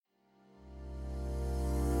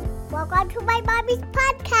Welcome to my mommy's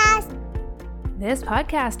podcast. This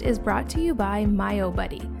podcast is brought to you by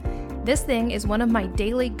MyoBuddy. This thing is one of my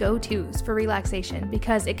daily go-tos for relaxation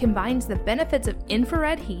because it combines the benefits of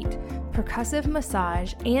infrared heat, percussive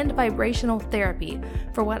massage, and vibrational therapy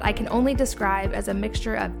for what I can only describe as a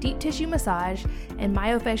mixture of deep tissue massage and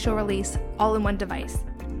myofascial release all in one device.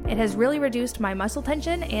 It has really reduced my muscle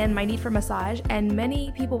tension and my need for massage, and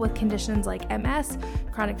many people with conditions like MS,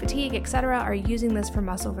 chronic fatigue, etc. are using this for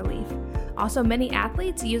muscle relief. Also, many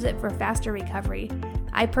athletes use it for faster recovery.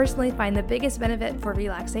 I personally find the biggest benefit for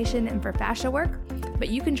relaxation and for fascia work, but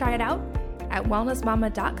you can try it out at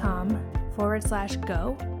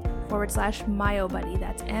wellnessmama.com/go/myobuddy.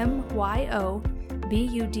 That's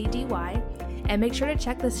MYOBUDDY, and make sure to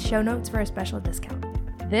check the show notes for a special discount.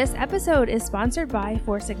 This episode is sponsored by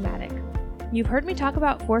Four Sigmatic. You've heard me talk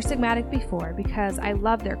about Four Sigmatic before because I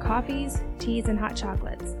love their coffees, teas, and hot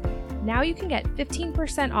chocolates. Now you can get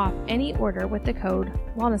 15% off any order with the code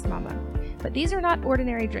WellnessMama. But these are not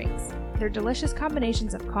ordinary drinks. They're delicious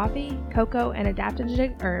combinations of coffee, cocoa, and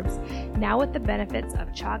adaptogenic herbs, now with the benefits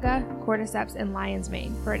of chaga, cordyceps, and lion's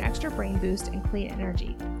mane for an extra brain boost and clean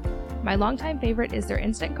energy. My longtime favorite is their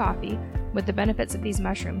instant coffee with the benefits of these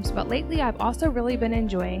mushrooms, but lately I've also really been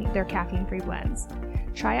enjoying their caffeine-free blends.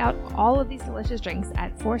 Try out all of these delicious drinks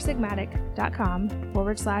at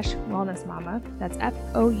foursigmatic.com/wellnessmama. That's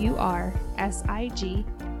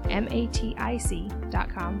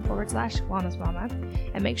FOURSIGMATIC.com/wellnessmama.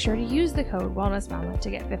 And make sure to use the code WellnessMama to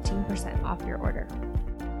get 15% off your order.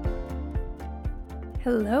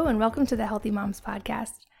 Hello, and welcome to the Healthy Moms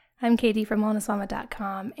Podcast. I'm Katie from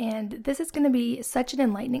wellnessmama.com, and this is going to be such an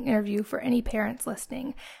enlightening interview for any parents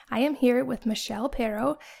listening. I am here with Michelle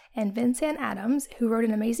Pero and Vincent Adams, who wrote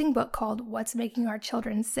an amazing book called What's Making Our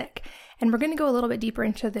Children Sick. And we're going to go a little bit deeper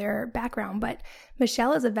into their background, but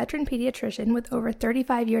Michelle is a veteran pediatrician with over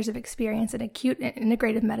 35 years of experience in acute and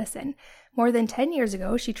integrative medicine. More than 10 years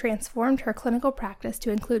ago, she transformed her clinical practice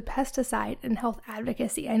to include pesticide and health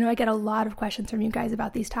advocacy. I know I get a lot of questions from you guys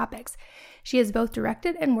about these topics. She has both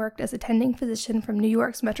directed and worked as attending physician from New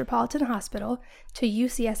York's Metropolitan Hospital to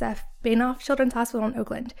UCSF Bainoff Children's Hospital in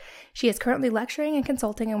Oakland. She is currently lecturing and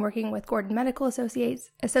consulting and working with Gordon Medical Associates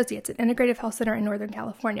at Integrative Health Center in Northern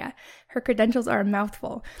California. Her credentials are a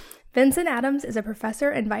mouthful. Vincent Adams is a professor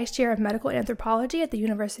and vice chair of medical anthropology at the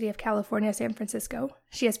University of California, San Francisco.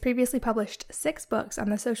 She has previously published 6 books on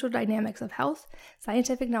the social dynamics of health,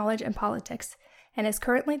 scientific knowledge, and politics, and is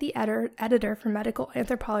currently the editor for Medical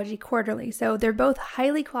Anthropology Quarterly. So they're both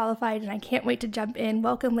highly qualified, and I can't wait to jump in.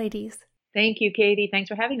 Welcome, ladies. Thank you, Katie. Thanks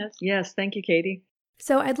for having us. Yes, thank you, Katie.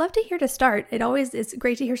 So I'd love to hear to start. It always is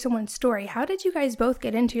great to hear someone's story. How did you guys both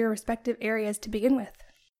get into your respective areas to begin with?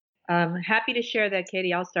 Happy to share that,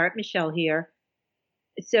 Katie. I'll start. Michelle here.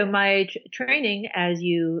 So my training, as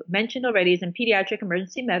you mentioned already, is in pediatric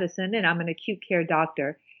emergency medicine, and I'm an acute care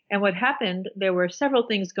doctor. And what happened, there were several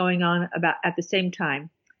things going on at the same time.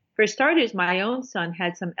 For starters, my own son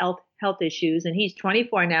had some health issues, and he's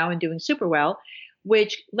 24 now and doing super well,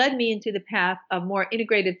 which led me into the path of more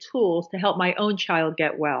integrated tools to help my own child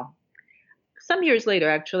get well. Some years later,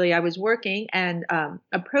 actually, I was working and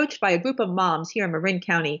approached by a group of moms here in Marin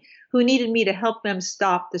County who needed me to help them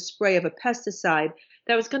stop the spray of a pesticide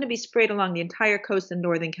that was going to be sprayed along the entire coast of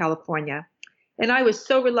Northern California. And I was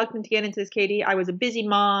so reluctant to get into this, Katie. I was a busy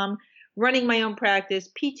mom, running my own practice,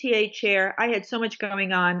 PTA chair. I had so much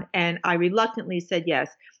going on, and I reluctantly said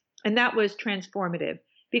yes. And that was transformative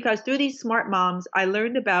because through these smart moms, I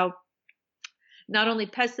learned about not only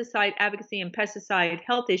pesticide advocacy and pesticide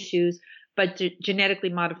health issues, but genetically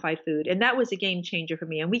modified food. And that was a game changer for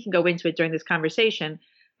me. And we can go into it during this conversation.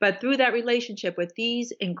 But through that relationship with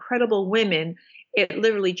these incredible women, it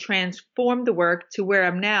literally transformed the work to where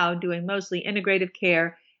I'm now doing mostly integrative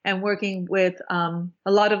care and working with a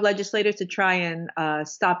lot of legislators to try and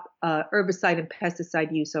stop herbicide and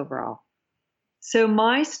pesticide use overall. So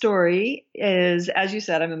my story is, as you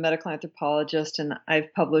said, I'm a medical anthropologist, and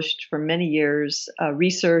I've published for many years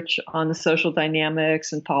research on the social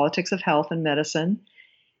dynamics and politics of health and medicine.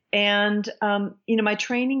 And, my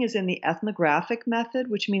training is in the ethnographic method,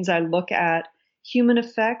 which means I look at human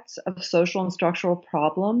effects of social and structural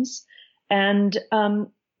problems. And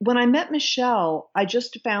when I met Michelle, I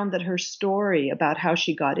just found that her story about how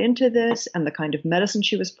she got into this and the kind of medicine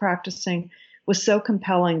she was practicing was so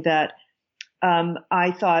compelling that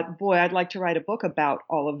I thought, boy, I'd like to write a book about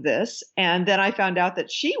all of this. And then I found out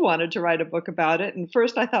that she wanted to write a book about it. And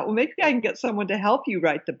first I thought, well, maybe I can get someone to help you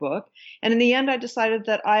write the book. And in the end, I decided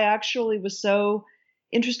that I actually was so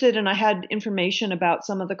interested and I had information about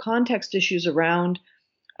some of the context issues around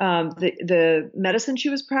the medicine she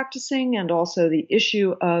was practicing and also the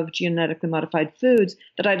issue of genetically modified foods,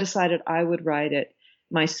 that I decided I would write it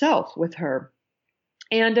myself with her.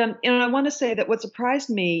 And I want to say that what surprised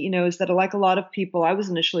me, is that like a lot of people, I was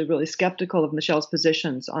initially really skeptical of Michelle's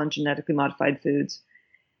positions on genetically modified foods.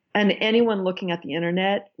 And anyone looking at the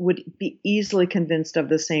internet would be easily convinced of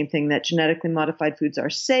the same thing, that genetically modified foods are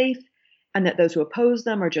safe and that those who oppose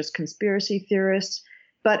them are just conspiracy theorists.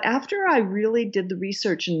 But after I really did the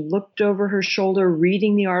research and looked over her shoulder,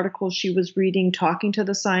 reading the articles she was reading, talking to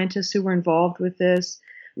the scientists who were involved with this,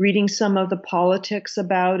 reading some of the politics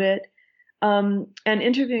about it, and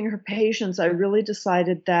interviewing her patients, I really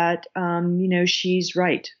decided that, she's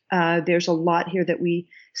right. There's a lot here that we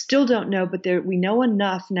still don't know, but we know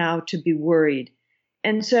enough now to be worried.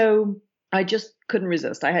 And so I just couldn't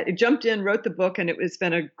resist. I jumped in, wrote the book, and it's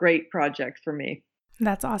been a great project for me.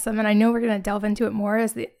 That's awesome. And I know we're going to delve into it more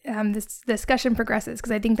as this discussion progresses,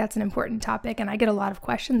 because I think that's an important topic and I get a lot of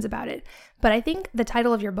questions about it. But I think the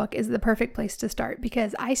title of your book is the perfect place to start,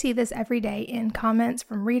 because I see this every day in comments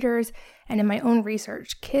from readers and in my own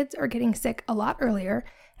research. Kids are getting sick a lot earlier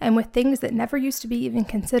and with things that never used to be even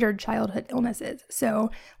considered childhood illnesses. So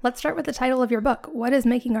let's start with the title of your book. What is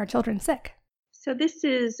making our children sick? So this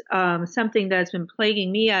is something that's been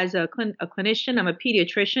plaguing me as a clinician. I'm a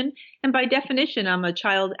pediatrician, and by definition, I'm a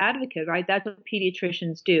child advocate, right? That's what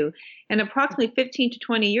pediatricians do. And approximately 15 to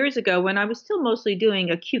 20 years ago, when I was still mostly doing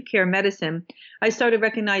acute care medicine, I started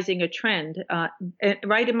recognizing a trend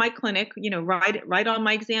right in my clinic, right on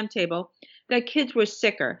my exam table, that kids were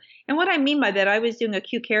sicker. And what I mean by that, I was doing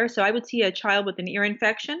acute care, so I would see a child with an ear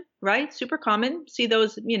infection, right? Super common, see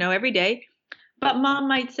those, every day. But mom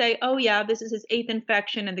might say, oh, yeah, this is his 8th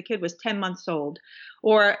infection and the kid was 10 months old.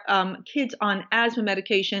 Or kids on asthma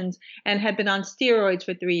medications and had been on steroids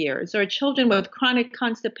for 3 years. Or children with chronic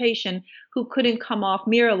constipation who couldn't come off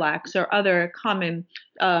Miralax or other common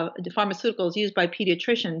pharmaceuticals used by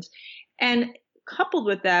pediatricians. And coupled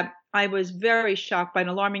with that, I was very shocked by an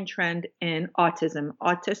alarming trend in autism,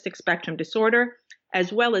 autistic spectrum disorder,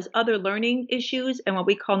 as well as other learning issues and what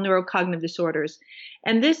we call neurocognitive disorders.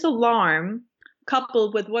 And this alarm,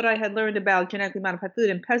 coupled with what I had learned about genetically modified food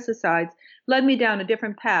and pesticides, led me down a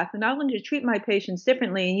different path. And I wanted to treat my patients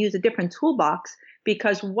differently and use a different toolbox,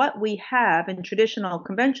 because what we have in traditional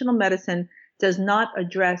conventional medicine does not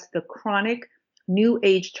address the chronic new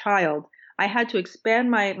age child. I had to expand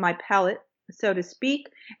my palette, so to speak,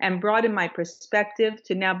 and broaden my perspective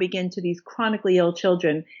to now begin to these chronically ill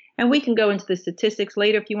children. And we can go into the statistics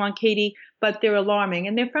later if you want, Katie, but they're alarming,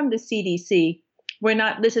 and they're from the CDC.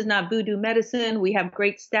 This is not voodoo medicine. We have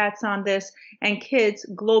great stats on this, and kids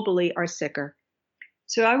globally are sicker.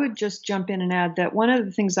 So I would just jump in and add that one of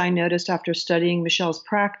the things I noticed after studying Michelle's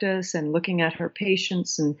practice and looking at her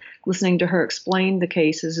patients and listening to her explain the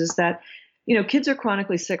cases is that, kids are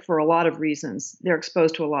chronically sick for a lot of reasons. They're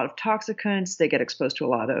exposed to a lot of toxicants. They get exposed to a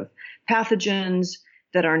lot of pathogens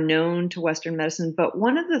that are known to Western medicine. But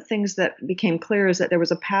one of the things that became clear is that there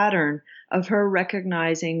was a pattern of her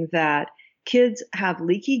recognizing that kids have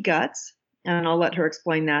leaky guts, and I'll let her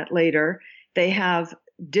explain that later. They have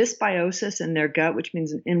dysbiosis in their gut, which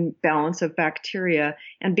means an imbalance of bacteria.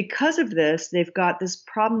 And because of this, they've got this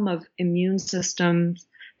problem of immune systems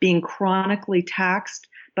being chronically taxed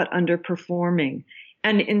but underperforming.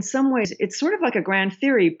 And in some ways, it's sort of like a grand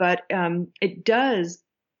theory, but it does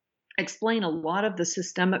explain a lot of the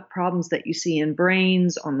systemic problems that you see in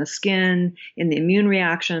brains, on the skin, in the immune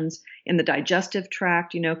reactions, in the digestive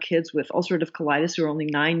tract, kids with ulcerative colitis who are only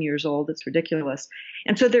 9 years old. It's ridiculous.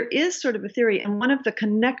 And so there is sort of a theory. And one of the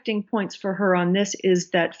connecting points for her on this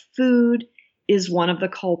is that food is one of the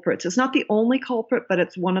culprits. It's not the only culprit, but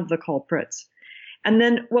it's one of the culprits. And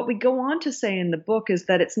then what we go on to say in the book is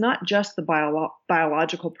that it's not just the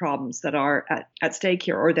biological problems that are at stake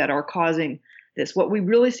here or that are causing this. What we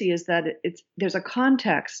really see is that there's a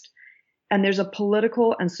context and there's a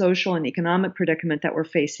political and social and economic predicament that we're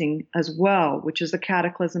facing as well, which is a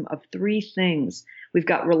cataclysm of 3 things. We've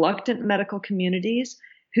got reluctant medical communities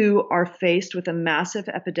who are faced with a massive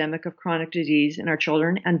epidemic of chronic disease in our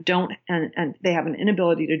children and they have an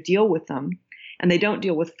inability to deal with them, and they don't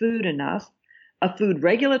deal with food enough, a food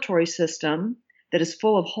regulatory system that is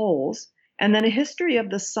full of holes, and then a history of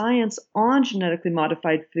the science on genetically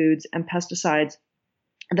modified foods and pesticides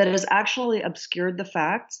that has actually obscured the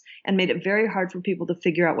facts and made it very hard for people to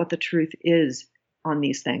figure out what the truth is on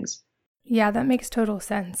these things. Yeah, that makes total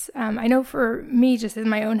sense. I know for me, just in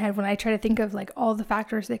my own head, when I try to think of like all the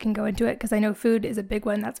factors that can go into it, because I know food is a big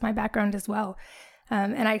one, that's my background as well.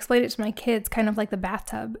 And I explained it to my kids kind of like the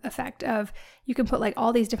bathtub effect of you can put like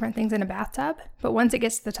all these different things in a bathtub, but once it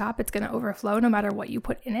gets to the top, it's going to overflow no matter what you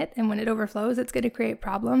put in it. And when it overflows, it's going to create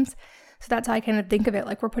problems. So that's how I kind of think of it.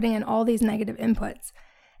 Like we're putting in all these negative inputs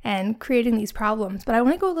and creating these problems. But I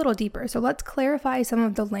want to go a little deeper. So let's clarify some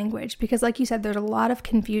of the language because like you said, there's a lot of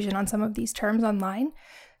confusion on some of these terms online.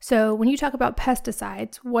 So when you talk about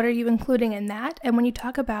pesticides, what are you including in that? And when you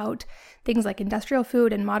talk about things like industrial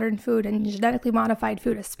food and modern food and genetically modified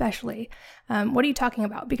food especially, what are you talking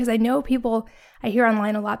about? Because I know I hear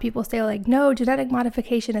online a lot, people say like, no, genetic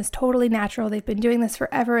modification is totally natural. They've been doing this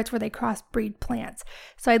forever. It's where they crossbreed plants.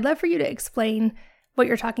 So I'd love for you to explain what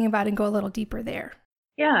you're talking about and go a little deeper there.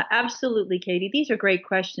 Yeah, absolutely, Katie. These are great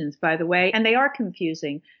questions, by the way, and they are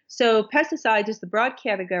confusing. So pesticides is the broad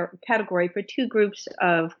category for two groups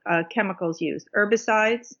of chemicals used,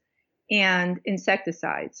 herbicides and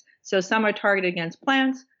insecticides. So some are targeted against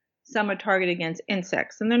plants, some are targeted against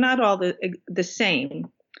insects, and they're not all the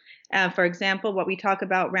same. For example, what we talk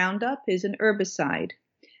about Roundup is an herbicide.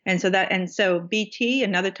 And so BT,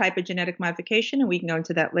 another type of genetic modification, and we can go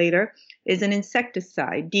into that later, is an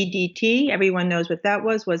insecticide. DDT, everyone knows what that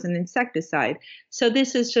was an insecticide. So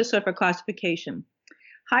this is just sort of a classification.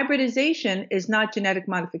 Hybridization is not genetic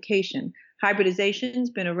modification. Hybridization's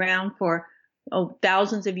been around for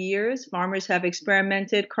thousands of years. Farmers have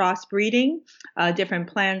experimented crossbreeding, different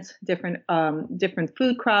plants, different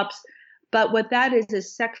food crops. But what that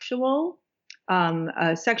is sexual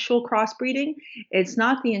crossbreeding. It's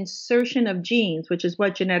not the insertion of genes, which is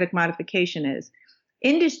what genetic modification is.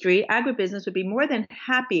 Industry, agribusiness would be more than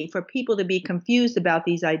happy for people to be confused about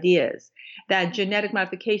these ideas, that genetic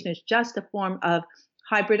modification is just a form of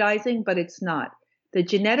hybridizing, but it's not. The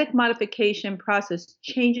genetic modification process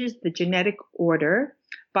changes the genetic order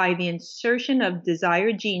by the insertion of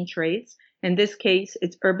desired gene traits. In this case,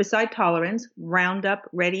 it's herbicide tolerance, Roundup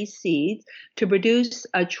Ready seeds, to produce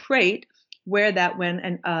a trait where that when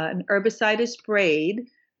an herbicide is sprayed,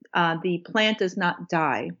 the plant does not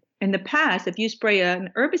die. In the past, if you spray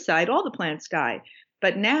an herbicide, all the plants die.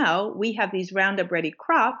 But now we have these Roundup Ready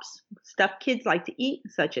crops, stuff kids like to eat,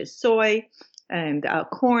 such as soy and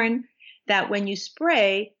corn, that when you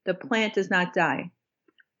spray, the plant does not die.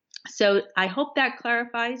 So I hope that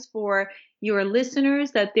clarifies for your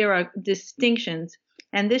listeners that there are distinctions.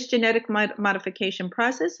 And this genetic modification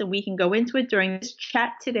process, and we can go into it during this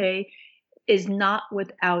chat today, is not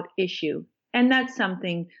without issue. And that's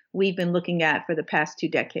something we've been looking at for the past 2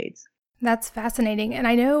 decades. That's fascinating. And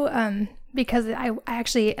I know because I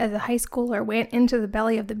actually, as a high schooler, went into the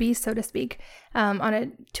belly of the beast, so to speak, on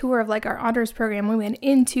a tour of like our honors program. We went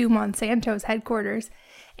into Monsanto's headquarters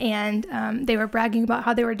and they were bragging about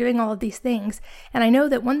how they were doing all of these things. And I know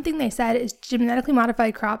that one thing they said is genetically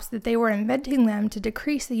modified crops, that they were inventing them to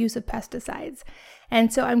decrease the use of pesticides.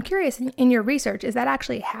 And so I'm curious, in your research, is that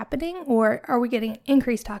actually happening or are we getting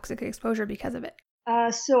increased toxic exposure because of it?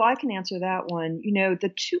 So I can answer that one. You know, the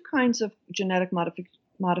two kinds of genetic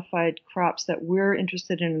modified crops that we're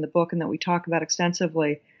interested in the book and that we talk about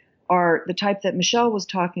extensively are the type that Michelle was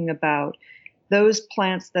talking about, those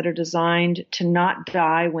plants that are designed to not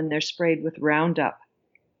die when they're sprayed with Roundup,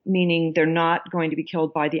 meaning they're not going to be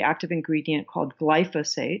killed by the active ingredient called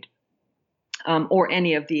glyphosate. Or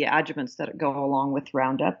any of the adjuvants that go along with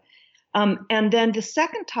Roundup. And then the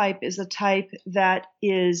second type is a type that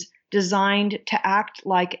is designed to act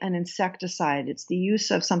like an insecticide. It's the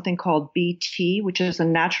use of something called BT, which is a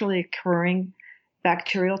naturally occurring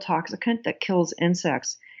bacterial toxicant that kills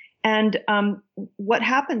insects. And what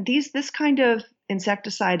happened, this kind of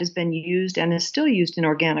insecticide has been used and is still used in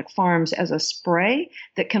organic farms as a spray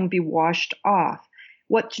that can be washed off.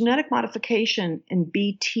 What genetic modification in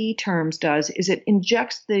BT terms does is it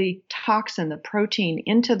injects the toxin, the protein,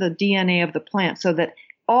 into the DNA of the plant so that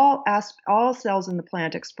all cells in the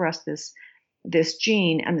plant express this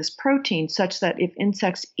gene and this protein such that if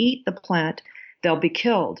insects eat the plant, they'll be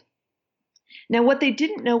killed. Now, what they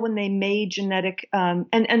didn't know when they made genetic, and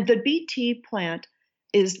the BT plant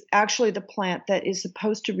is actually the plant that is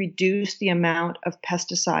supposed to reduce the amount of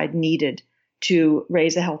pesticide needed to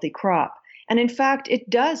raise a healthy crop. And in fact, it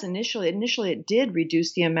does initially it did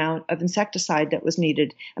reduce the amount of insecticide that was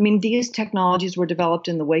needed. I mean, these technologies were developed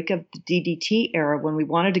in the wake of the DDT era when we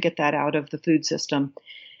wanted to get that out of the food system.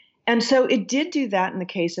 And so it did do that in the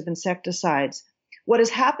case of insecticides. What has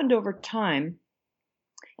happened over time,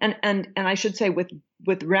 and I should say with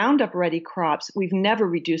Roundup Ready crops, we've never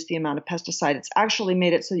reduced the amount of pesticide. It's actually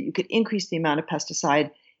made it so that you could increase the amount of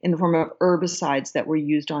pesticide in the form of herbicides that were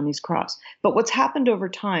used on these crops. But what's happened over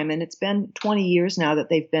time, and it's been 20 years now that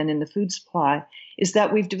they've been in the food supply, is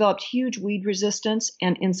that we've developed huge weed resistance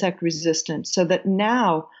and insect resistance, so that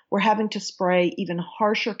now we're having to spray even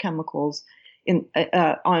harsher chemicals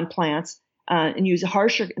on plants and use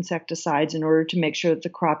harsher insecticides in order to make sure that the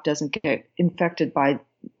crop doesn't get infected by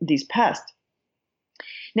these pests.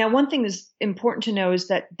 Now, one thing that's important to know is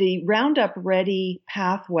that the Roundup Ready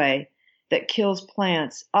pathway that kills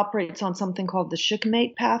plants operates on something called the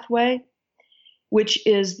shikimate pathway, which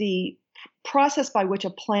is the process by which a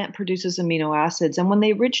plant produces amino acids. And when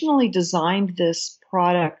they originally designed this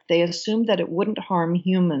product, they assumed that it wouldn't harm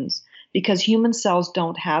humans because human cells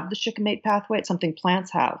don't have the shikimate pathway. It's something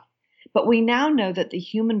plants have. But we now know that the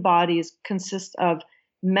human body consists of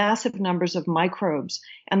massive numbers of microbes.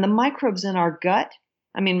 And the microbes in our gut,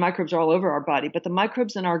 microbes are all over our body, but the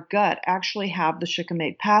microbes in our gut actually have the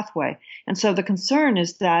shikimate pathway. And so the concern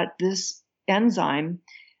is that this enzyme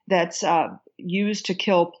that's used to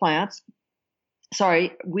kill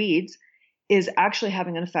weeds, is actually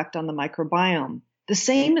having an effect on the microbiome. The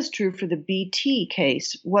same is true for the BT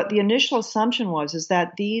case. What the initial assumption was is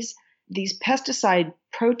that these pesticide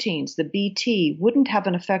proteins, the BT, wouldn't have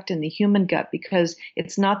an effect in the human gut because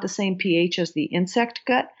it's not the same pH as the insect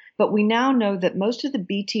gut. But we now know that most of the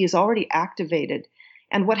BT is already activated.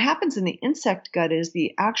 And what happens in the insect gut is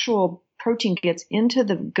the actual protein gets into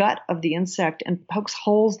the gut of the insect and pokes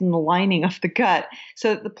holes in the lining of the gut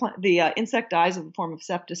so that the insect dies of a form of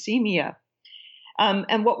septicemia.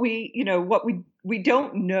 And what we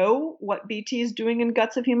don't know what BT is doing in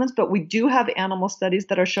guts of humans, but we do have animal studies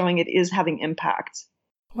that are showing it is having impacts.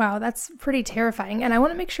 Wow, that's pretty terrifying. And I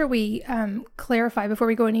want to make sure we clarify before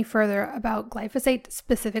we go any further about glyphosate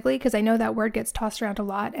specifically, because I know that word gets tossed around a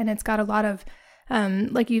lot and it's got a lot of,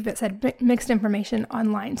 like you've said, mixed information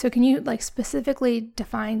online. So can you specifically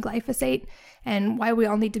define glyphosate and why we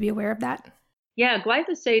all need to be aware of that? Yeah,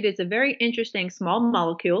 glyphosate is a very interesting small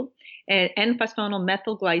molecule, N-phosphonyl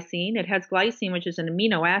methylglycine. It has glycine, which is an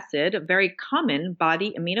amino acid, a very common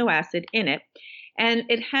body amino acid in it. And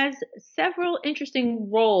it has several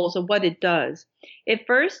interesting roles of what it does. It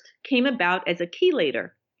first came about as a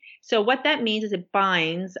chelator. So what that means is it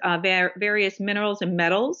binds various minerals and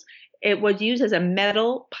metals. It was used as a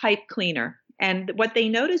metal pipe cleaner. And what they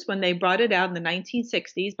noticed when they brought it out in the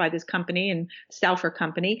 1960s by this company, and Stauffer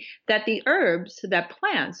Company, that the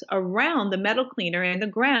plants around the metal cleaner and the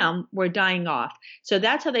ground were dying off. So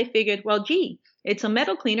that's how they figured, well, gee, it's a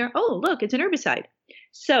metal cleaner. Oh, look, it's an herbicide.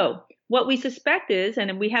 So what we suspect is,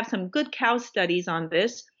 and we have some good cow studies on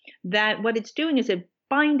this, that what it's doing is it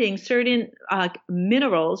binding certain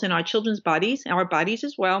minerals in our children's bodies, our bodies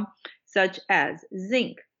as well, such as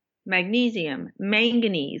zinc, magnesium,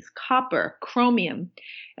 manganese, copper, chromium.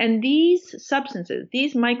 And these substances,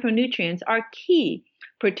 these micronutrients are key,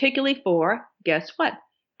 particularly for, guess what?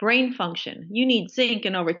 Brain function. You need zinc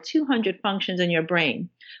in over 200 functions in your brain.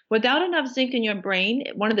 Without enough zinc in your brain,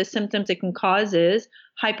 one of the symptoms it can cause is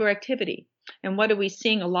hyperactivity. And what are we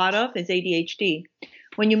seeing a lot of is ADHD.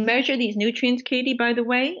 When you measure these nutrients, Katie, by the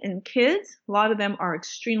way, in kids, a lot of them are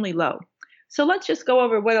extremely low. So let's just go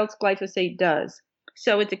over what else glyphosate does.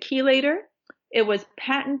 So it's a chelator. It was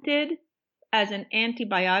patented as an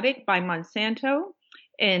antibiotic by Monsanto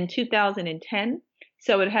in 2010.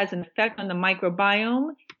 So it has an effect on the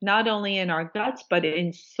microbiome, not only in our guts, but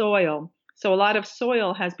in soil. So a lot of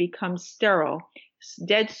soil has become sterile.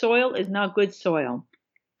 Dead soil is not good soil.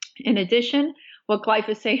 In addition,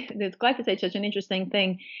 glyphosate is such an interesting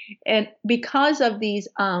thing. And because of these,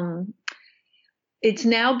 it's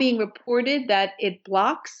now being reported that it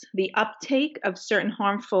blocks the uptake of certain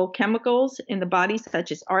harmful chemicals in the body,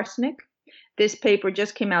 such as arsenic. This paper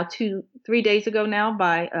just came out 3 days ago now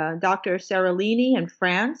by Dr. Seralini in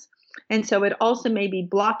France. And so it also may be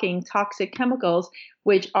blocking toxic chemicals,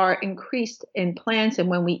 which are increased in plants and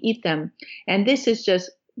when we eat them. And this is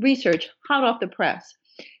just research hot off the press.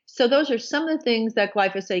 So those are some of the things that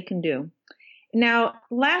glyphosate can do. Now,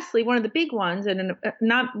 lastly, one of the big ones, and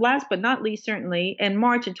not last but not least, certainly, in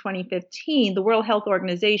March of 2015, the World Health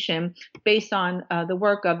Organization, based on the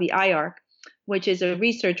work of the IARC, which is a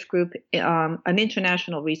research group, an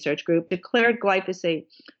international research group, declared glyphosate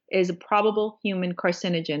is a probable human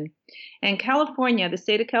carcinogen. And California, the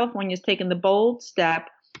state of California, has taken the bold step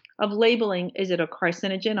of labeling, is it a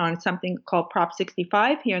carcinogen, on something called Prop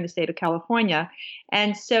 65 here in the state of California.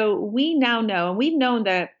 And so we now know, and we've known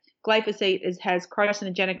that glyphosate has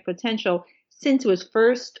carcinogenic potential since it was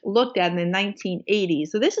first looked at in the 1980s.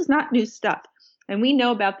 So this is not new stuff. And we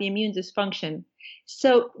know about the immune dysfunction.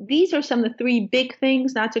 So these are some of the three big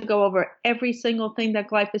things, not to go over every single thing that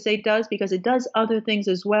glyphosate does, because it does other things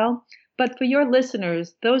as well. But for your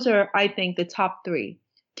listeners, those are, I think, the top three: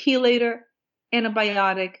 chelator,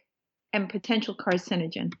 antibiotic, and potential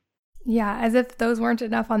carcinogen. Yeah, as if those weren't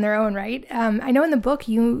enough on their own, right? I know in the book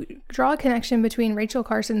you draw a connection between Rachel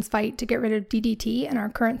Carson's fight to get rid of DDT and our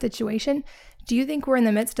current situation. Do you think we're in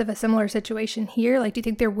the midst of a similar situation here? Like, do you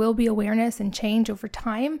think there will be awareness and change over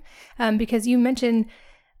time? Because you mentioned,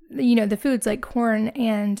 the foods like corn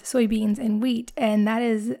and soybeans and wheat, and that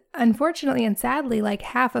is unfortunately and sadly like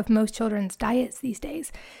half of most children's diets these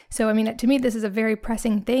days. So, I mean, to me, this is a very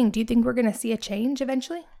pressing thing. Do you think we're going to see a change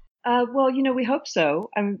eventually? Well, we hope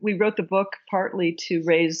so. We wrote the book partly to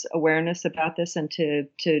raise awareness about this and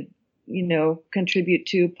to contribute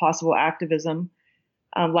to possible activism,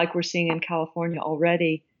 like we're seeing in California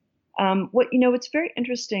already. It's very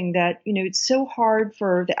interesting that, it's so hard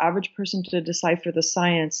for the average person to decipher the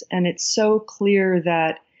science, and it's so clear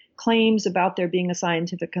that claims about there being a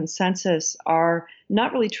scientific consensus are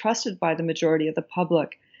not really trusted by the majority of the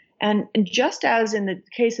public. And just as in the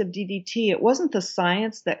case of DDT, it wasn't the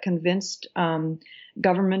science that convinced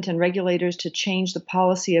government and regulators to change the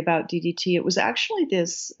policy about DDT. It was actually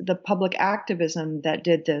the public activism that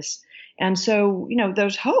did this. And so,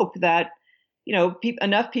 there's hope that,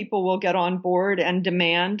 enough people will get on board and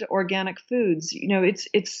demand organic foods.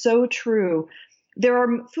 It's so true. There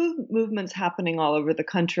are food movements happening all over the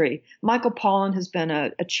country. Michael Pollan has been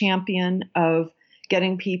a champion of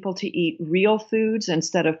getting people to eat real foods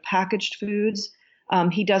instead of packaged foods.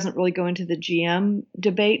 He doesn't really go into the GM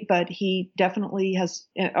debate, but he definitely has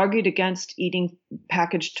argued against eating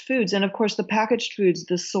packaged foods. And of course, the packaged foods,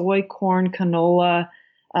 the soy, corn, canola,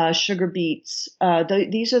 sugar beets,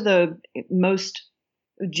 these are the most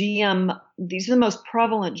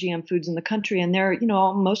prevalent GM foods in the country. And they're,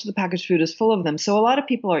 most of the packaged food is full of them. So a lot of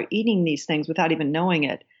people are eating these things without even knowing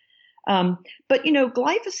it. But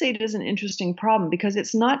glyphosate is an interesting problem because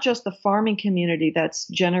it's not just the farming community that's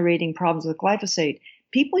generating problems with glyphosate.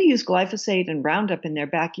 People use glyphosate and Roundup in their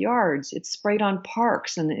backyards. It's sprayed on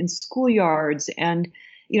parks and in schoolyards and,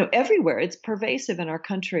 everywhere. It's pervasive in our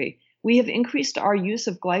country. We have increased our use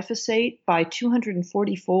of glyphosate by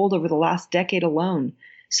 240-fold over the last decade alone.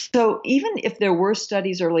 So even if there were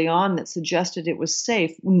studies early on that suggested it was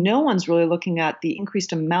safe, no one's really looking at the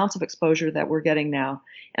increased amounts of exposure that we're getting now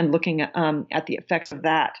and looking at the effects of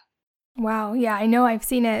that. Wow. Yeah, I know I've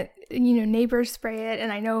seen it, neighbors spray it.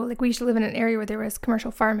 And I know we used to live in an area where there was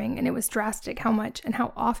commercial farming and it was drastic how much and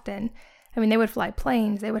how often. I mean, they would fly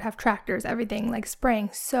planes, they would have tractors, everything like spraying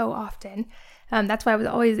so often. That's why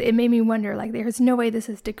it made me wonder, like, there's no way this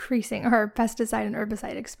is decreasing our pesticide and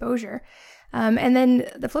herbicide exposure. And then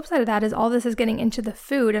the flip side of that is all this is getting into the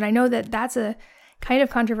food. And I know that that's a kind of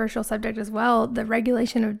controversial subject as well, the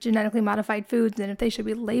regulation of genetically modified foods and if they should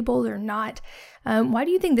be labeled or not. Why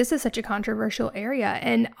do you think this is such a controversial area?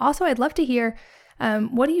 And also, I'd love to hear,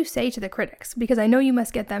 what do you say to the critics? Because I know you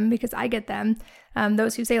must get them, because I get them.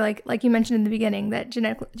 Those who say, like you mentioned in the beginning, that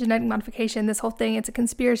genetic modification, this whole thing, it's a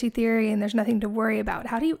conspiracy theory and there's nothing to worry about.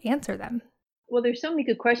 How do you answer them? Well, there's so many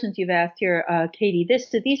good questions you've asked here, Katie.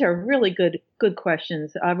 These are really good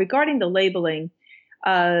questions. Regarding the labeling,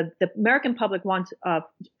 the American public wants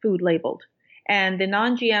food labeled, and the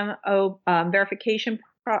non-GMO verification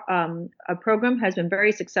program has been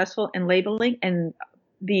very successful in labeling, and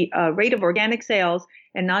the rate of organic sales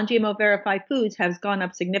and non-GMO verified foods has gone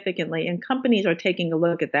up significantly, and companies are taking a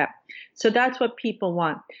look at that. So that's what people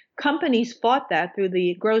want. Companies fought that through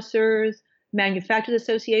the Grocers Manufacturers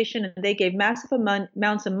Association, and they gave massive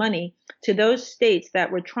amounts of money to those states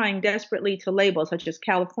that were trying desperately to label, such as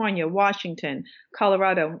California, Washington,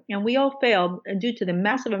 Colorado, and we all failed due to the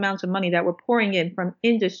massive amounts of money that were pouring in from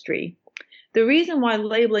industry. The reason why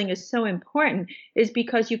labeling is so important is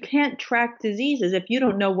because you can't track diseases if you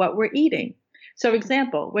don't know what we're eating. So, for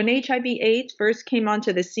example, when HIV/AIDS first came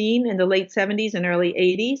onto the scene in the late 70s and early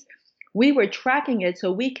 80s, we were tracking it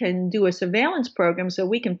so we can do a surveillance program so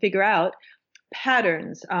we can figure out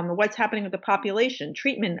patterns, what's happening with the population,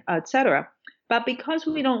 treatment, etc. But because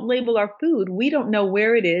we don't label our food, we don't know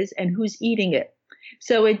where it is and who's eating it.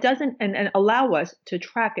 So it doesn't and allow us to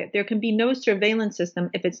track it. There can be no surveillance system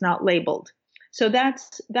if it's not labeled. So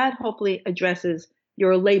that hopefully addresses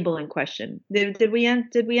your labeling question. Did we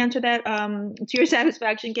answer that to your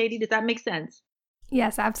satisfaction, Katie? Does that make sense?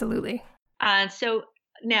 Yes, absolutely. So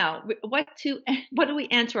Now, what do we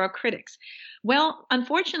answer our critics? Well,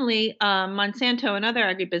 unfortunately, Monsanto and other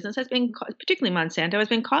agribusiness particularly Monsanto, has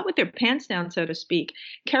been caught with their pants down, so to speak.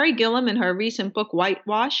 Carrie Gillum, in her recent book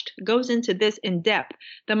Whitewashed, goes into this in depth.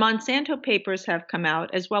 The Monsanto papers have come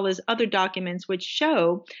out, as well as other documents which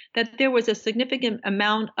show that there was a significant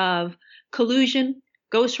amount of collusion,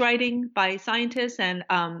 ghostwriting by scientists, and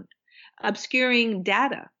obscuring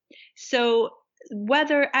data. So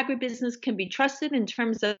whether agribusiness can be trusted in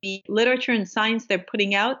terms of the literature and science they're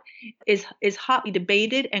putting out is hotly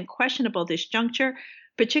debated and questionable at this juncture,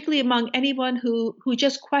 particularly among anyone who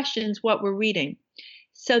just questions what we're reading.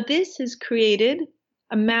 So this has created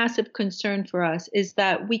a massive concern for us, is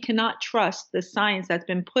that we cannot trust the science that's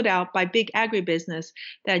been put out by big agribusiness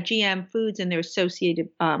that GM foods and their associated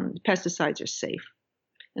pesticides are safe.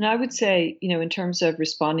 And I would say, in terms of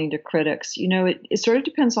responding to critics, it sort of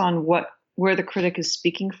depends on where the critic is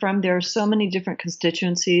speaking from. There are so many different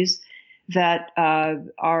constituencies that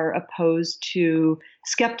are opposed to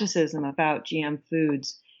skepticism about GM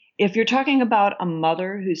foods. If you're talking about a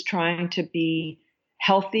mother who's trying to be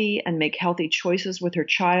healthy and make healthy choices with her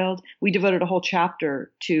child, we devoted a whole chapter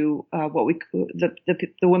to the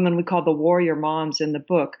women we call the warrior moms in the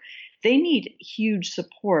book. They need huge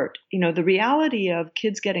support. The reality of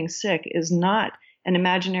kids getting sick is not an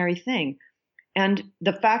imaginary thing. And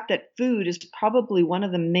the fact that food is probably one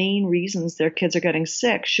of the main reasons their kids are getting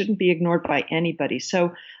sick shouldn't be ignored by anybody.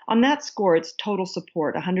 So on that score, it's total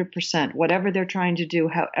support, 100%. Whatever they're trying to do,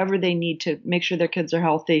 however they need to make sure their kids are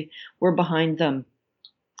healthy, we're behind them.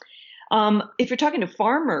 If you're talking to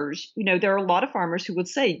farmers, there are a lot of farmers who would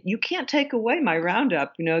say, you can't take away my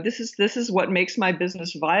Roundup. This is what makes my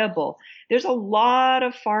business viable. There's a lot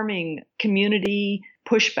of farming community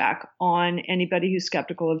pushback on anybody who's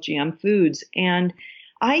skeptical of GM foods. And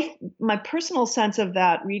my personal sense of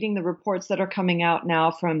that, reading the reports that are coming out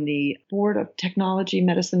now from the Board of Technology,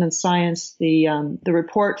 Medicine, and Science, the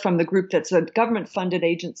report from the group that's a government-funded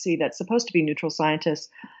agency that's supposed to be neutral scientists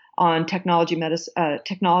on technology,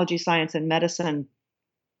 science, and medicine,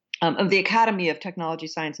 of the Academy of Technology,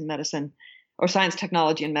 Science, and Medicine, or Science,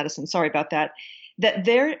 Technology, and Medicine, sorry about that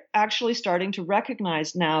they're actually starting to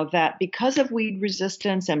recognize now that because of weed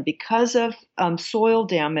resistance and because of soil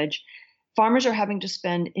damage, farmers are having to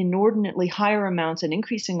spend inordinately higher amounts and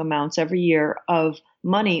increasing amounts every year of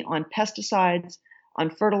money on pesticides, on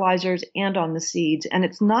fertilizers, and on the seeds. And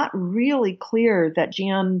it's not really clear that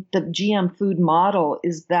the GM food model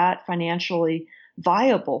is that financially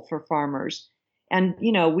viable for farmers. And,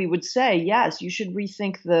 we would say, yes, you should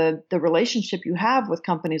rethink the relationship you have with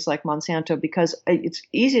companies like Monsanto, because it's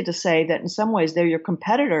easy to say that in some ways they're your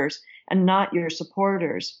competitors and not your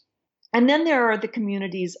supporters. And then there are the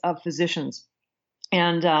communities of physicians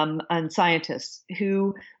and scientists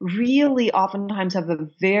who really oftentimes have a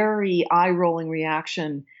very eye-rolling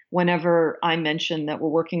reaction whenever I mention that we're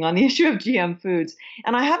working on the issue of GM foods.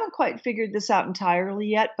 And I haven't quite figured this out entirely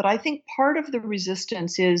yet, but I think part of the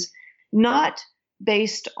resistance is not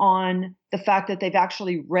based on the fact that they've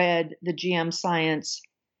actually read the GM science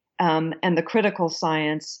and the critical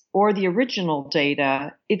science or the original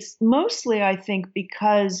data. It's mostly, I think,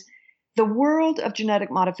 because the world of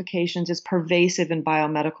genetic modifications is pervasive in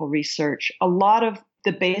biomedical research. A lot of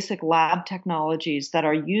the basic lab technologies that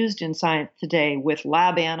are used in science today with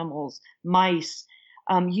lab animals, mice,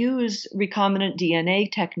 use recombinant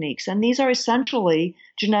DNA techniques. And these are essentially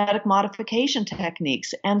genetic modification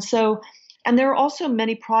techniques. And there are also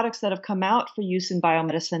many products that have come out for use in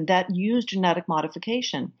biomedicine that use genetic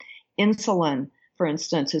modification. Insulin, for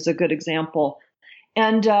instance, is a good example.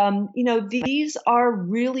 And, these are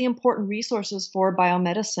really important resources for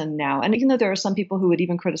biomedicine now. And even though there are some people who would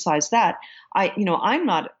even criticize that,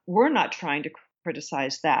 we're not trying to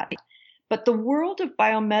criticize that. But the world of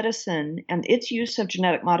biomedicine and its use of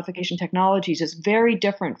genetic modification technologies is very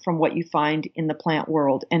different from what you find in the plant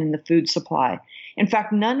world and in the food supply. In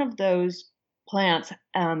fact, none of those plants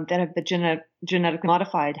that have been genetically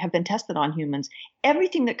modified have been tested on humans.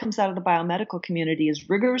 Everything that comes out of the biomedical community is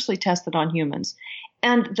rigorously tested on humans.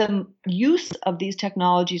 And the use of these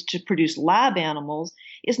technologies to produce lab animals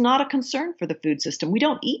is not a concern for the food system. We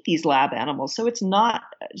don't eat these lab animals, so it's not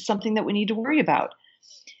something that we need to worry about.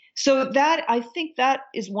 So I think that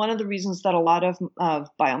is one of the reasons that a lot of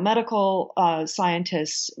biomedical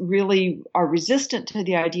scientists really are resistant to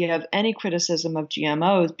the idea of any criticism of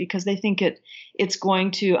GMOs, because they think it's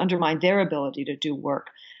going to undermine their ability to do work.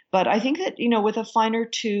 But I think that, with a finer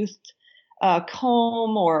toothed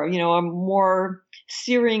comb or, a more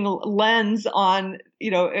searing lens on,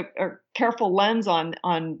 a careful lens on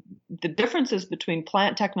the differences between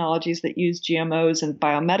plant technologies that use GMOs and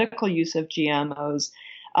biomedical use of GMOs,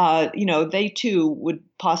 they too would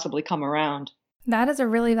possibly come around. That is a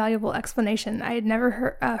really valuable explanation. I had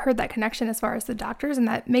never heard that connection as far as the doctors, and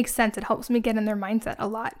that makes sense. It helps me get in their mindset a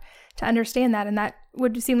lot to understand that, and that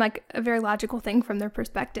would seem like a very logical thing from their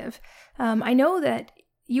perspective. I know that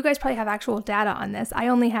you guys probably have actual data on this. I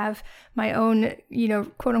only have my own,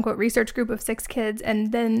 quote unquote research group of 6 kids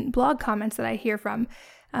and then blog comments that I hear from.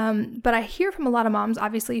 But I hear from a lot of moms,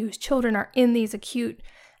 obviously, whose children are in these acute,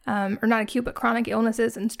 or not acute, but chronic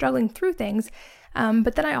illnesses and struggling through things.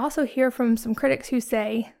 But then I also hear from some critics who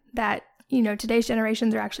say that, today's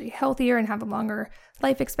generations are actually healthier and have a longer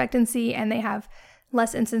life expectancy, and they have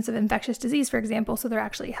less incidence of infectious disease, for example, so they're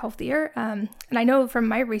actually healthier. And I know from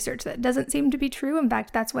my research that doesn't seem to be true. In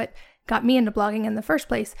fact, that's what got me into blogging in the first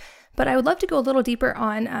place. But I would love to go a little deeper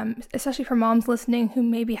on, especially for moms listening who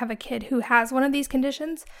maybe have a kid who has one of these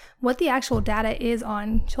conditions, what the actual data is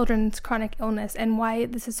on children's chronic illness and why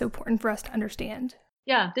this is so important for us to understand.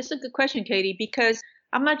 Yeah, this is a good question, Katie, because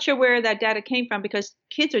I'm not sure where that data came from, because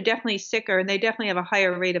kids are definitely sicker and they definitely have a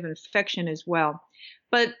higher rate of infection as well.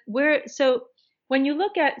 But when you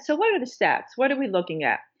look at, so what are the stats? What are we looking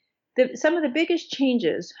at? Some of the biggest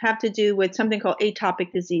changes have to do with something called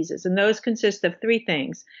atopic diseases, and those consist of 3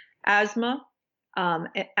 things: asthma,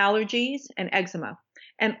 allergies, and eczema.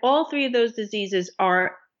 And all 3 of those diseases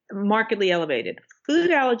are markedly elevated.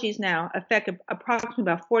 Food allergies now affect approximately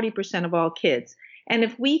about 40% of all kids. And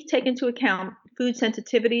if we take into account food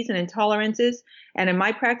sensitivities and intolerances, and in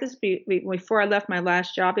my practice, before I left my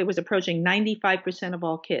last job, it was approaching 95% of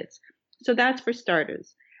all kids. So that's for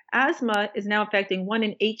starters. Asthma is now affecting 1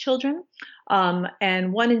 in 8 children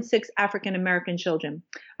and 1 in 6 African American children.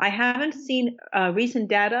 I haven't seen recent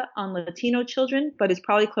data on Latino children, but it's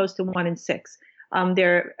probably close to 1 in 6.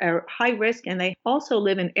 They're high risk, and they also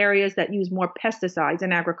live in areas that use more pesticides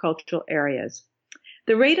in agricultural areas.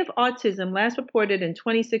 The rate of autism last reported in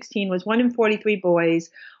 2016 was 1 in 43 boys,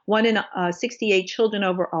 1 in 68 children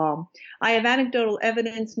overall. I have anecdotal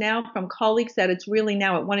evidence now from colleagues that it's really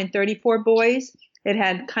now at 1 in 34 boys. It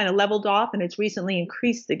had kind of leveled off, and it's recently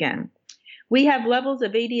increased again. We have levels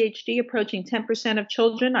of ADHD approaching 10% of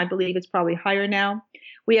children. I believe it's probably higher now.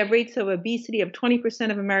 We have rates of obesity of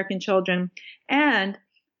 20% of American children. And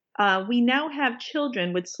we now have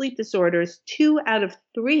children with sleep disorders. 2 out of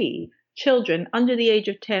 3 children under the age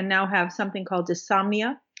of 10 now have something called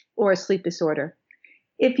dysomnia or a sleep disorder.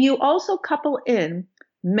 If you also couple in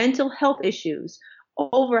mental health issues,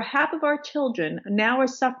 over half of our children now are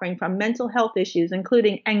suffering from mental health issues,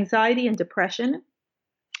 including anxiety and depression,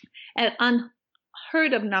 at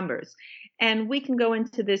unheard of numbers. And we can go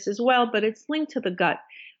into this as well, but it's linked to the gut.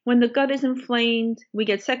 When the gut is inflamed, we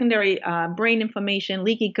get secondary brain inflammation,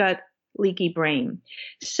 leaky gut, leaky brain.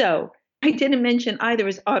 So I didn't mention either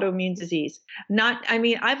is autoimmune disease.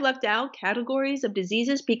 I've left out categories of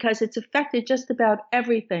diseases because it's affected just about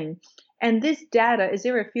everything. And this data is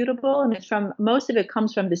irrefutable, and most of it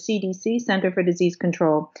comes from the CDC, Center for Disease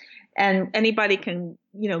Control. And anybody can,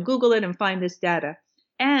 Google it and find this data.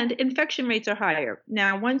 And infection rates are higher.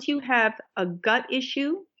 Now, once you have a gut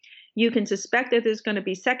issue, you can suspect that there's going to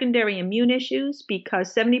be secondary immune issues,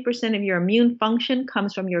 because 70% of your immune function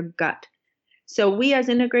comes from your gut. So we as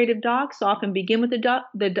integrative docs often begin with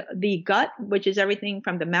the gut, which is everything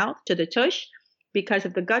from the mouth to the tush, because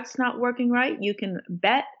if the gut's not working right, you can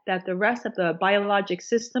bet that the rest of the biologic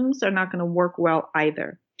systems are not going to work well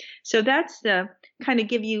either. So that's the kind of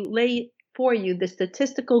lay for you the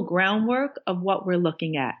statistical groundwork of what we're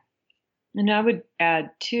looking at. And I would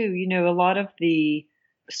add too, a lot of the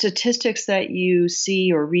statistics that you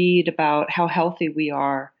see or read about how healthy we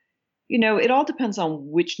are, it all depends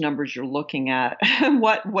on which numbers you're looking at and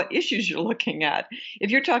what issues you're looking at.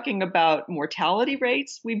 If you're talking about mortality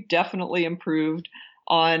rates, we've definitely improved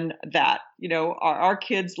on that. Our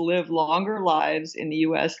kids live longer lives in the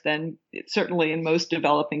U.S. than certainly in most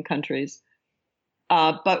developing countries.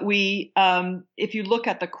 But if you look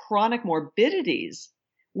at the chronic morbidities,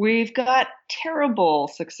 we've got terrible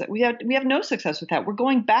success. We have no success with that. We're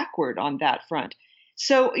going backward on that front.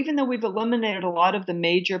 So even though we've eliminated a lot of the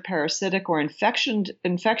major parasitic or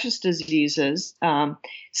infectious diseases,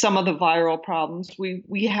 some of the viral problems,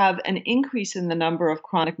 we have an increase in the number of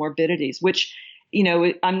chronic morbidities, which,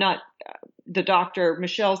 I'm not the doctor,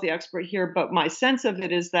 Michelle's the expert here, but my sense of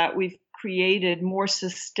it is that we've created more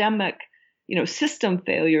systemic, system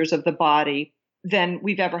failures of the body than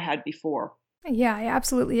we've ever had before. Yeah, I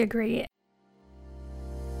absolutely agree.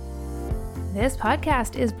 This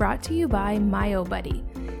podcast is brought to you by MyoBuddy.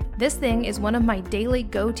 This thing is one of my daily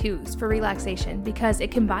go-tos for relaxation because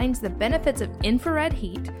it combines the benefits of infrared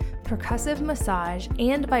heat, percussive massage,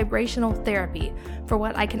 and vibrational therapy for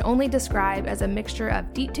what I can only describe as a mixture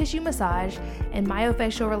of deep tissue massage and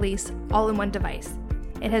myofascial release all in one device.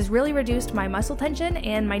 It has really reduced my muscle tension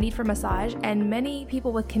and my need for massage, and many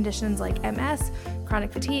people with conditions like MS,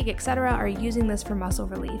 chronic fatigue, etc. are using this for muscle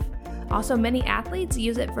relief. Also, many athletes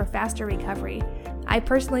use it for faster recovery. I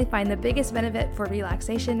personally find the biggest benefit for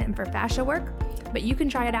relaxation and for fascia work, but you can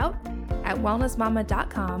try it out at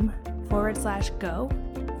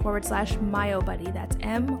wellnessmama.com/go/myobuddy. That's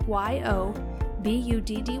MYOBUDDY,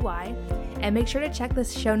 and make sure to check the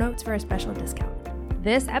show notes for a special discount.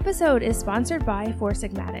 This episode is sponsored by Four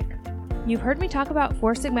Sigmatic. You've heard me talk about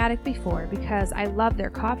Four Sigmatic before because I love their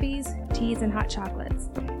coffees, teas, and hot chocolates.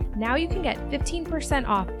 Now you can get 15%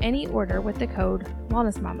 off any order with the code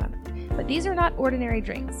WellnessMama. But these are not ordinary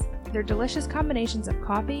drinks. They're delicious combinations of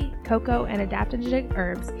coffee, cocoa, and adaptogenic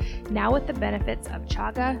herbs, now with the benefits of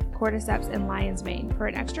chaga, cordyceps, and lion's mane for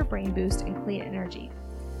an extra brain boost and clean energy.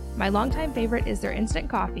 My longtime favorite is their instant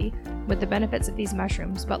coffee with the benefits of these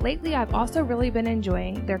mushrooms, but lately I've also really been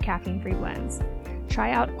enjoying their caffeine-free blends.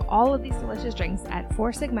 Try out all of these delicious drinks at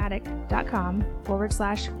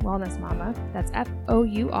foursigmatic.com/wellnessmama. That's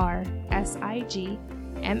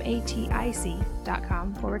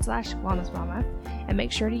FOURSIGMATIC.com/wellnessmama, and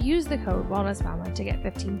make sure to use the code WellnessMama to get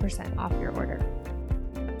 15% off your order.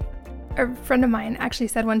 A friend of mine actually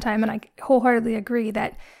said one time, and I wholeheartedly agree,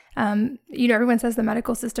 that everyone says the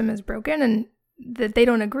medical system is broken, and that they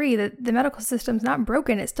don't agree that the medical system's not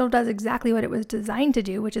broken. It still does exactly what it was designed to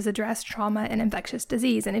do, which is address trauma and infectious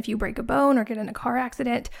disease. And if you break a bone or get in a car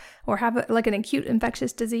accident or have an acute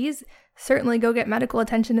infectious disease, certainly go get medical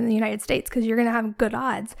attention in the United States because you're going to have good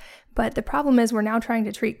odds. But the problem is we're now trying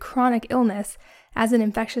to treat chronic illness as an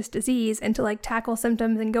infectious disease and to tackle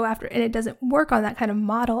symptoms and go after, and it doesn't work on that kind of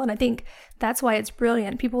model. And I think that's why it's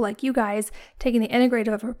brilliant. People like you guys taking the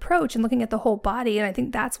integrative approach and looking at the whole body. And I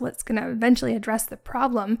think that's what's going to eventually address the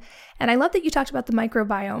problem. And I love that you talked about the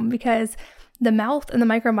microbiome, because the mouth and the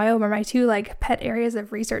microbiome are my two pet areas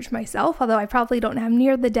of research myself, although I probably don't have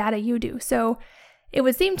near the data you do. So it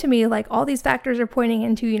would seem to me like all these factors are pointing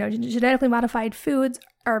into, genetically modified foods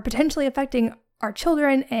are potentially affecting our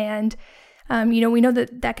children, and we know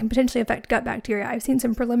that can potentially affect gut bacteria. I've seen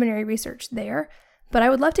some preliminary research there, but I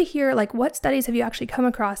would love to hear what studies have you actually come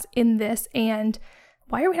across in this, and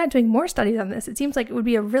why are we not doing more studies on this? It seems like it would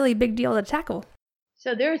be a really big deal to tackle.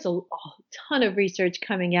 So there's a ton of research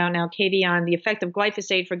coming out now, Katie, on the effect of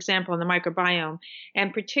glyphosate, for example, on the microbiome,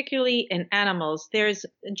 and particularly in animals. There's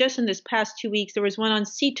just in this past 2 weeks, there was one on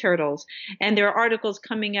sea turtles, and there are articles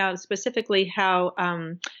coming out specifically how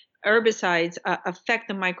herbicides affect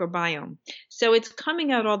the microbiome. So it's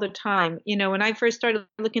coming out all the time. When I first started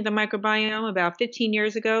looking at the microbiome about 15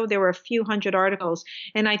 years ago, there were a few hundred articles.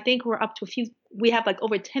 And I think we're up to we have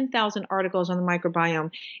over 10,000 articles on the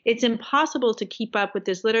microbiome. It's impossible to keep up with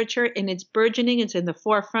this literature, and it's burgeoning. It's in the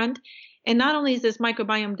forefront. And not only is this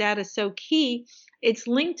microbiome data so key, it's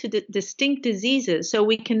linked to distinct diseases. So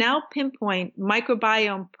we can now pinpoint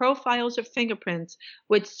microbiome profiles or fingerprints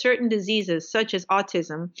with certain diseases, such as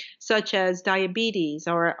autism, such as diabetes,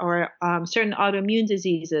 or certain autoimmune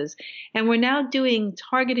diseases. And we're now doing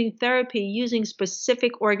targeting therapy using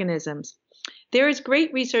specific organisms. There is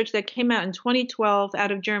great research that came out in 2012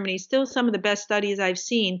 out of Germany, still some of the best studies I've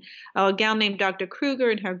seen. A gal named Dr. Kruger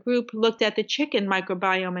and her group looked at the chicken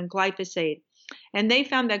microbiome and glyphosate. And they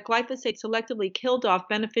found that glyphosate selectively killed off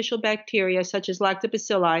beneficial bacteria such as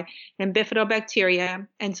lactobacilli and bifidobacteria,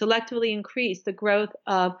 and selectively increased the growth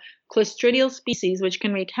of clostridial species, which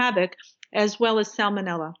can wreak havoc, as well as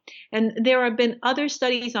salmonella. And there have been other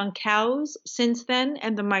studies on cows since then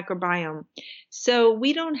and the microbiome. So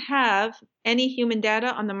we don't have any human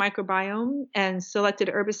data on the microbiome and selected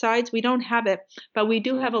herbicides. We don't have it, but we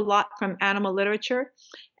do have a lot from animal literature.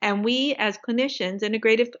 And we, as clinicians,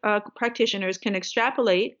 integrative practitioners, can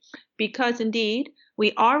extrapolate, because indeed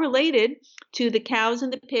we are related to the cows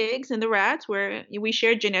and the pigs and the rats, where we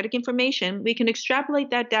share genetic information. We can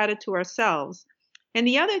extrapolate that data to ourselves. And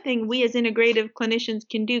the other thing we as integrative clinicians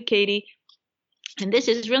can do, Katie, and this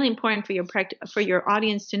is really important for your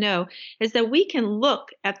audience to know, is that we can look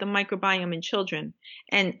at the microbiome in children,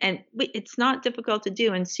 and it's not difficult to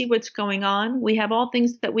do, and see what's going on. We have all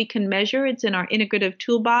things that we can measure. It's in our integrative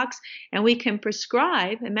toolbox, and we can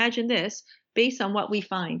prescribe, imagine this, based on what we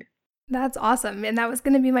find. That's awesome. And that was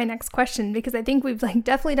going to be my next question, because I think we've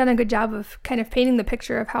definitely done a good job of kind of painting the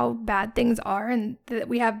picture of how bad things are and that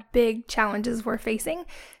we have big challenges we're facing.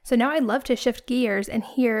 So now I'd love to shift gears and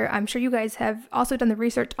hear, I'm sure you guys have also done the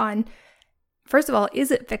research on, first of all,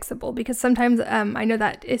 is it fixable? Because sometimes I know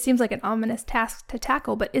that it seems like an ominous task to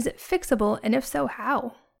tackle, but is it fixable? And if so,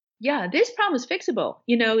 how? Yeah, this problem is fixable.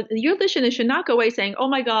 Your listeners should not go away saying, oh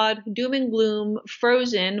my God, doom and gloom,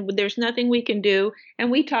 frozen, there's nothing we can do.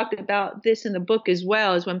 And we talked about this in the book as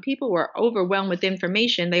well, is when people were overwhelmed with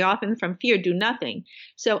information, they often from fear do nothing.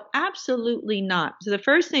 So absolutely not. So the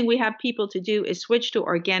first thing we have people to do is switch to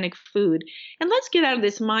organic food. And let's get out of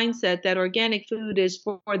this mindset that organic food is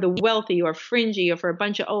for the wealthy or fringy or for a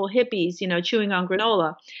bunch of old hippies, chewing on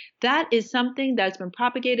granola. That is something that's been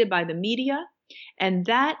propagated by the media. And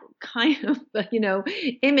that kind of,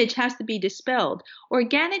 image has to be dispelled.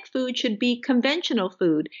 Organic food should be conventional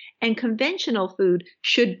food, and conventional food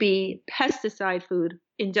should be pesticide food,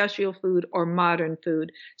 industrial food, or modern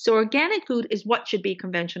food. So organic food is what should be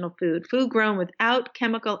conventional food, food grown without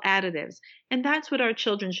chemical additives. And that's what our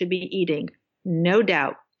children should be eating, no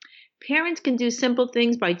doubt. Parents can do simple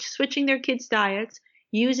things by switching their kids' diets,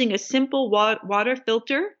 using a simple water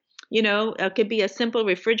filter. It could be a simple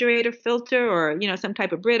refrigerator filter or, some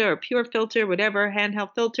type of Brita or pure filter, whatever,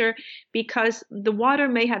 handheld filter, because the water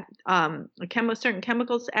may have certain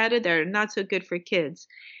chemicals added that are not so good for kids.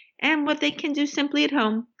 And what they can do simply at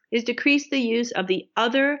home is decrease the use of the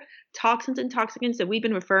other toxins and toxicants that we've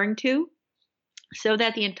been referring to so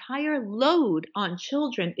that the entire load on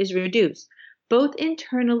children is reduced, both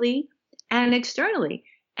internally and externally.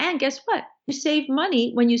 And guess what? You save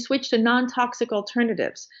money when you switch to non-toxic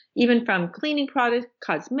alternatives, even from cleaning products,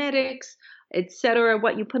 cosmetics, etc.,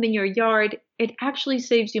 what you put in your yard, it actually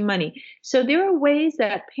saves you money. So there are ways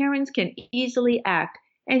that parents can easily act.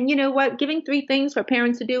 And you know what? Giving 3 things for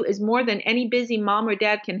parents to do is more than any busy mom or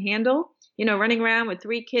dad can handle. Running around with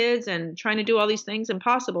 3 kids and trying to do all these things,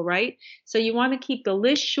 impossible, right? So you want to keep the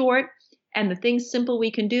list short and the things simple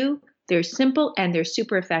we can do. They're simple and they're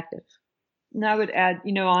super effective. And I would add,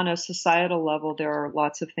 on a societal level, there are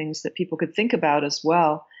lots of things that people could think about as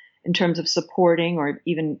well in terms of supporting or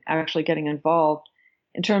even actually getting involved.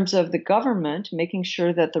 In terms of the government, making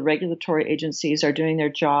sure that the regulatory agencies are doing their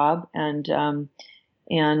job and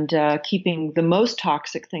keeping the most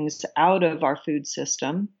toxic things out of our food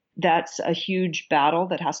system. That's a huge battle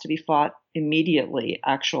that has to be fought immediately,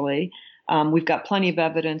 actually. We've got plenty of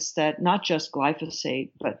evidence that not just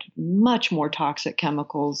glyphosate, but much more toxic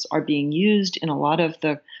chemicals are being used in a lot of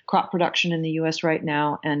the crop production in the U.S. right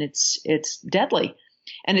now, and it's deadly.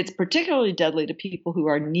 And it's particularly deadly to people who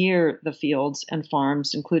are near the fields and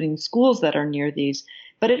farms, including schools that are near these.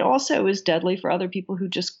 But it also is deadly for other people who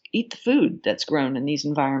just eat the food that's grown in these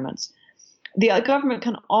environments. The government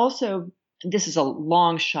can also, this is a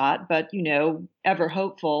long shot, but, ever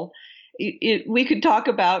hopeful, we could talk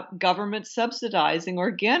about government subsidizing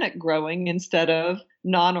organic growing instead of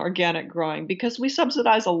non-organic growing, because we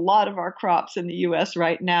subsidize a lot of our crops in the U.S.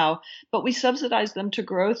 right now, but we subsidize them to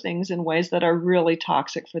grow things in ways that are really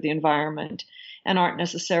toxic for the environment and aren't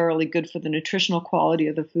necessarily good for the nutritional quality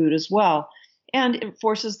of the food as well. And it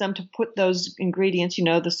forces them to put those ingredients,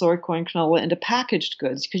 the soy, corn, canola, into packaged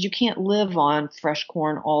goods, because you can't live on fresh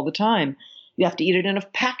corn all the time. You have to eat it in a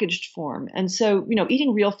packaged form. And so,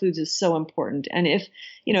 eating real foods is so important. And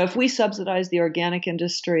if we subsidize the organic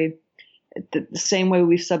industry the same way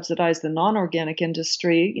we've subsidized the non-organic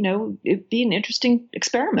industry, it'd be an interesting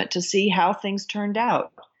experiment to see how things turned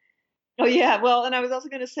out. Oh, yeah. Well, and I was also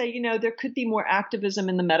going to say, there could be more activism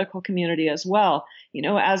in the medical community as well.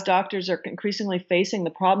 As doctors are increasingly facing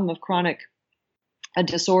the problem of chronic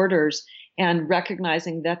disorders and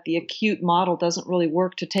recognizing that the acute model doesn't really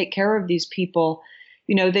work to take care of these people,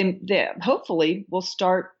 they hopefully will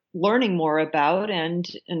start learning more about and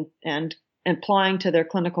applying to their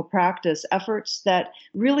clinical practice efforts that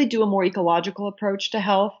really do a more ecological approach to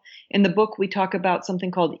health. In the book, we talk about something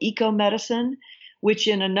called eco-medicine, which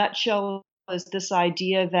in a nutshell is this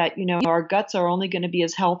idea that, our guts are only going to be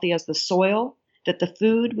as healthy as the soil that the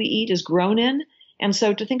food we eat is grown in. And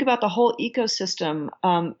so to think about the whole ecosystem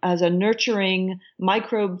as a nurturing,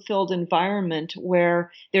 microbe-filled environment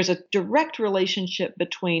where there's a direct relationship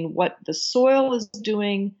between what the soil is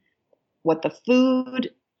doing, what the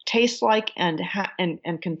food tastes like and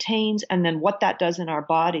contains, and then what that does in our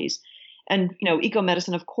bodies. And,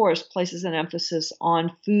 eco-medicine, of course, places an emphasis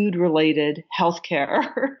on food-related healthcare.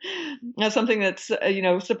 That's something that's,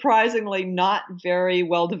 surprisingly not very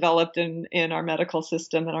well developed in our medical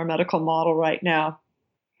system and our medical model right now.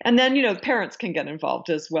 And then, parents can get involved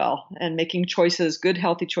as well and making choices, good,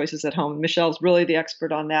 healthy choices at home. Michelle's really the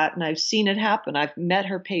expert on that, and I've seen it happen. I've met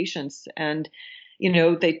her patients, and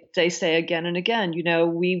they say again and again,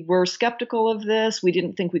 we were skeptical of this. We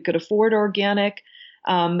didn't think we could afford organic.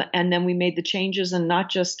 And then we made the changes, and not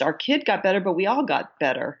just our kid got better, but we all got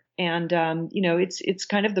better. And, it's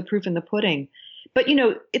kind of the proof in the pudding. But,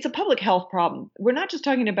 it's a public health problem. We're not just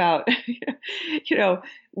talking about,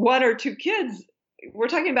 one or two kids. We're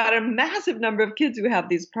talking about a massive number of kids who have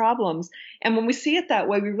these problems. And when we see it that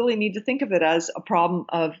way, we really need to think of it as a problem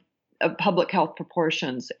of public health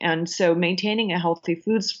proportions. And so maintaining a healthy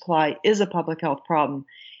food supply is a public health problem.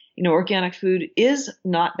 Organic food is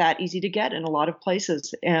not that easy to get in a lot of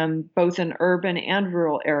places, both in urban and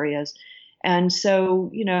rural areas. And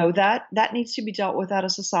so, that needs to be dealt with at a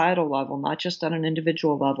societal level, not just on an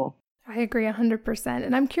individual level. I agree 100%.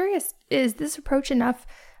 And I'm curious, is this approach enough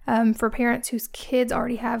for parents whose kids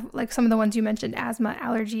already have, like some of the ones you mentioned, asthma,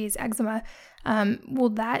 allergies, eczema? Will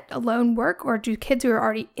that alone work? Or do kids who are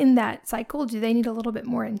already in that cycle, do they need a little bit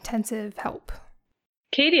more intensive help?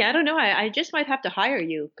 Katie, I don't know. I just might have to hire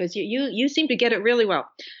you because you seem to get it really well.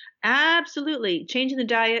 Absolutely. Changing the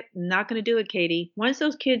diet, not going to do it, Katie. Once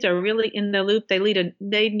those kids are really in the loop,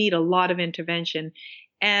 they need a lot of intervention,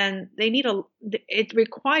 and it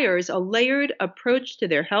requires a layered approach to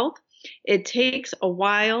their health. It takes a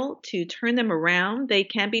while to turn them around. They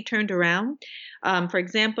can be turned around. For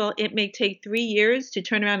example, it may take 3 years to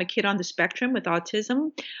turn around a kid on the spectrum with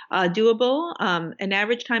autism. Doable. An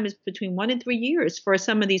average time is between 1 and 3 years for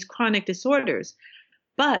some of these chronic disorders.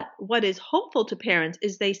 But what is hopeful to parents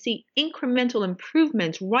is they see incremental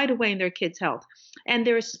improvements right away in their kids' health. And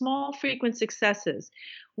there are small, frequent successes.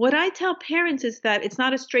 What I tell parents is that it's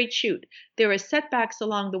not a straight shoot. There are setbacks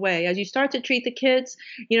along the way. As you start to treat the kids,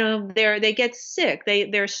 they get sick,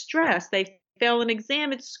 they're stressed, they fail an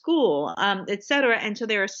exam at school, et cetera. And so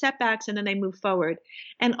there are setbacks, and then they move forward.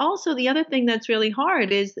 And also the other thing that's really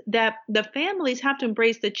hard is that the families have to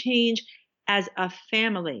embrace the change as a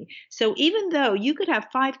family. So even though you could have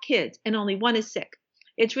 5 kids and only one is sick,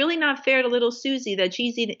 it's really not fair to little Susie that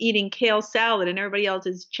she's eating kale salad and everybody else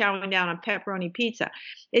is chowing down on pepperoni pizza.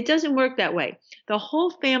 It doesn't work that way. The whole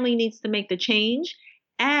family needs to make the change.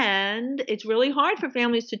 And it's really hard for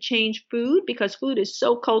families to change food because food is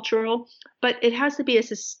so cultural, but it has to be a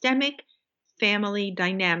systemic family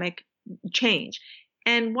dynamic change.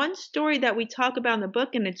 And one story that we talk about in the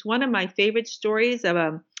book, and it's one of my favorite stories of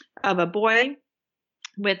a boy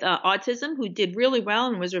with autism who did really well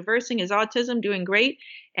and was reversing his autism, doing great.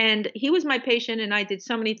 And he was my patient, and I did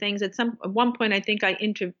so many things. At one point, I think I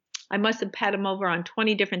must have pat him over on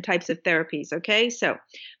 20 different types of therapies. Okay,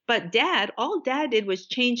 but all Dad did was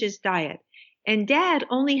change his diet. And Dad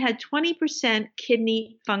only had 20%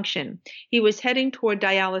 kidney function. He was heading toward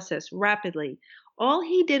dialysis rapidly. All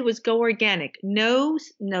he did was go organic. No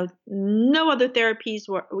other therapies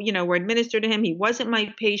were administered to him. He wasn't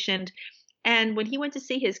my patient. And when he went to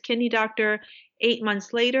see his kidney doctor 8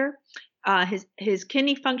 months later, his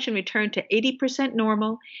kidney function returned to 80%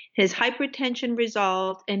 normal. His hypertension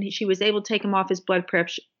resolved, and she was able to take him off his blood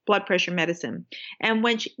pressure medicine. And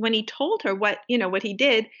when he told her what he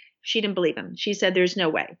did, she didn't believe him. She said, "There's no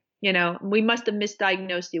way. We must have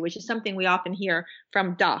misdiagnosed you," which is something we often hear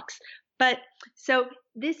from docs. But so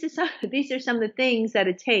these are some of the things that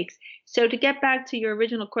it takes. So to get back to your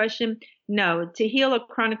original question, no, to heal a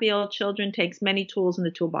chronically ill children takes many tools in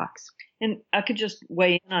the toolbox. And I could just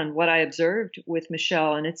weigh in on what I observed with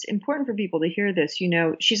Michelle, and it's important for people to hear this.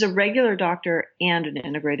 She's a regular doctor and an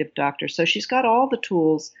integrative doctor, so she's got all the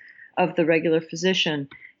tools of the regular physician.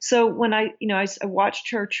 So when I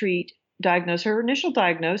watched her diagnose, her initial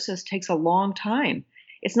diagnosis takes a long time.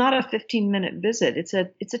 It's not a 15-minute visit. It's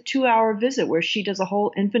a 2-hour visit where she does a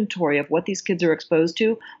whole inventory of what these kids are exposed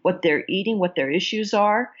to, what they're eating, what their issues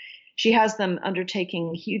are. She has them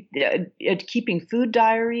undertaking keeping food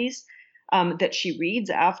diaries that she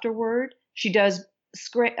reads afterward. She does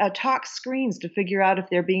tox screens to figure out if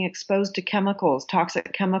they're being exposed to chemicals,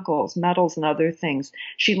 toxic chemicals, metals, and other things.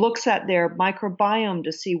 She looks at their microbiome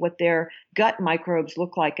to see what their gut microbes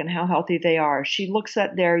look like and how healthy they are. She looks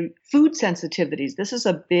at their food sensitivities. This is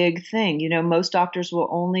a big thing. Most doctors will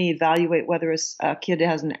only evaluate whether a kid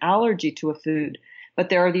has an allergy to a food, but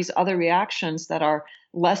there are these other reactions that are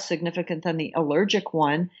less significant than the allergic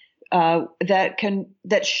one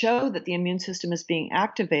that show that the immune system is being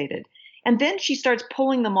activated. And then she starts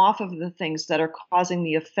pulling them off of the things that are causing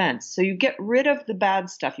the offense. So you get rid of the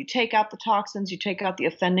bad stuff. You take out the toxins, you take out the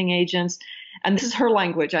offending agents. And this is her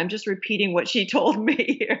language. I'm just repeating what she told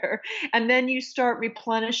me here. And then you start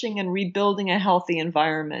replenishing and rebuilding a healthy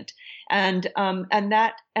environment. And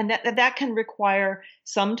that can require,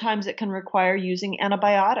 sometimes it can require using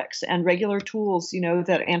antibiotics and regular tools,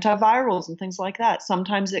 that antivirals and things like that.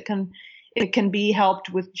 Sometimes it can be helped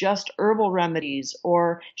with just herbal remedies,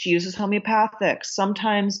 or she uses homeopathics.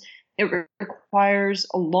 Sometimes it requires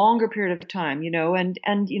a longer period of time,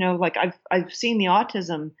 like I've seen the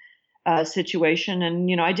autism situation.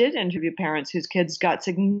 And, I did interview parents whose kids got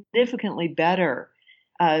significantly better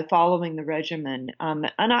following the regimen.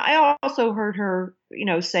 And I also heard her,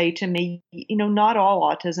 say to me, not all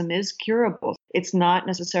autism is curable. It's not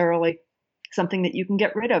necessarily something that you can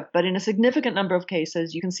get rid of, but in a significant number of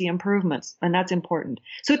cases, you can see improvements, and that's important.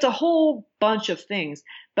 So it's a whole bunch of things,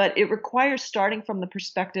 but it requires starting from the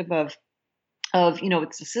perspective of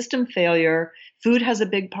it's a system failure. Food has a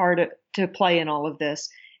big part to play in all of this.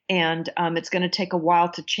 And it's going to take a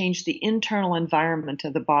while to change the internal environment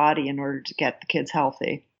of the body in order to get the kids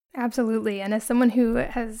healthy. Absolutely. And as someone who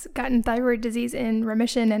has gotten thyroid disease in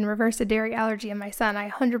remission and reversed a dairy allergy in my son, I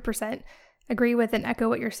 100% agree with and echo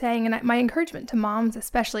what you're saying. And my encouragement to moms,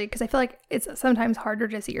 especially, because I feel like it's sometimes harder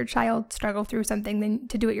to see your child struggle through something than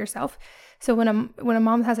to do it yourself. So when a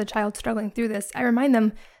mom has a child struggling through this, I remind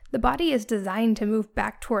them the body is designed to move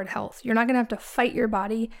back toward health. You're not going to have to fight your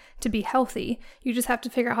body to be healthy. You just have to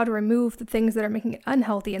figure out how to remove the things that are making it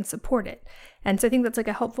unhealthy and support it. And so I think that's like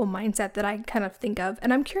a helpful mindset that I kind of think of.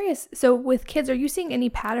 And I'm curious, so with kids, are you seeing any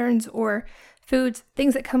patterns or foods,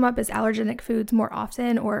 things that come up as allergenic foods more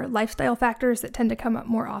often, or lifestyle factors that tend to come up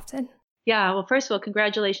more often? Yeah, well, first of all,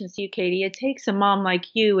 congratulations to you, Katie. It takes a mom like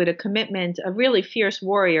you with a commitment, a really fierce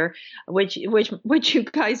warrior, which you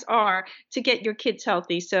guys are, to get your kids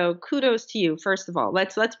healthy. So kudos to you, first of all.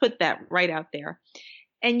 Let's put that right out there.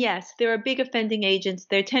 And yes, there are big offending agents.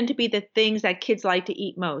 There tend to be the things that kids like to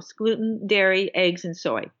eat most: gluten, dairy, eggs, and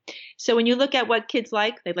soy. So when you look at what kids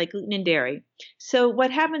like, they like gluten and dairy. So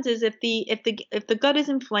what happens is if the gut is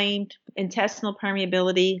inflamed, intestinal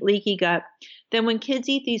permeability, leaky gut, then when kids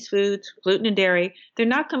eat these foods, gluten and dairy, they're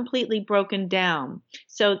not completely broken down.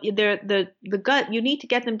 So the gut, you need to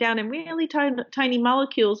get them down in really tiny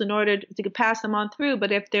molecules in order to pass them on through.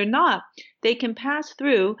 But if they're not, they can pass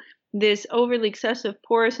through this overly excessive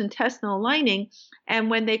porous intestinal lining, and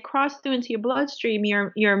when they cross through into your bloodstream,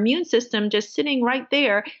 your immune system, just sitting right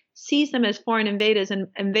there, sees them as foreign invaders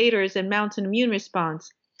and mounts an immune response.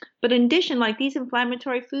 But in addition, like these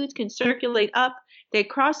inflammatory foods can circulate up, they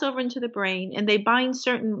cross over into the brain, and they bind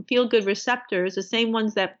certain feel-good receptors, the same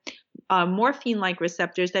ones that morphine-like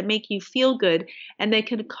receptors that make you feel good, and they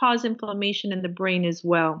can cause inflammation in the brain as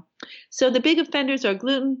well. So the big offenders are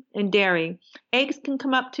gluten and dairy. Eggs can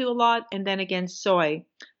come up to a lot, and then again soy.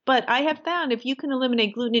 But I have found if you can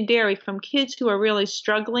eliminate gluten and dairy from kids who are really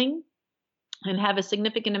struggling and have a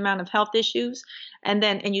significant amount of health issues, and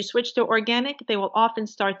you switch to organic, they will often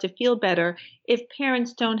start to feel better. If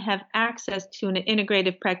parents don't have access to an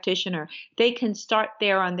integrative practitioner, they can start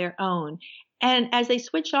there on their own. And as they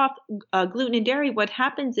switch off gluten and dairy, what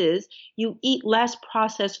happens is you eat less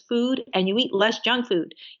processed food and you eat less junk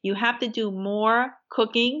food. You have to do more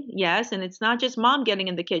cooking, yes, and it's not just mom getting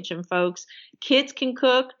in the kitchen, folks. Kids can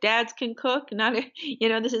cook, dads can cook.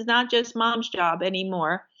 This is not just mom's job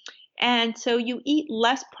anymore. And so you eat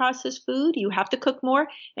less processed food, you have to cook more,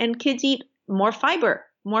 and kids eat more fiber,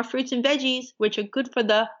 more fruits and veggies, which are good for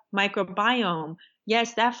the microbiome.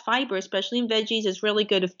 Yes, that fiber, especially in veggies, is really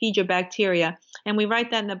good to feed your bacteria. And we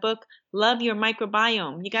write that in the book, Love Your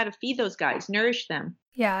Microbiome. You got to feed those guys, nourish them.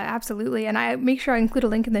 Yeah, absolutely. And I make sure I include a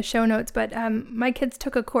link in the show notes. But my kids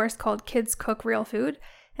took a course called Kids Cook Real Food.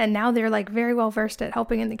 And now they're like very well versed at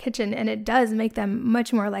helping in the kitchen. And it does make them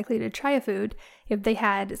much more likely to try a food if they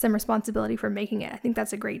had some responsibility for making it. I think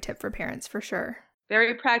that's a great tip for parents for sure.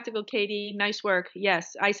 Very practical, Katie. Nice work.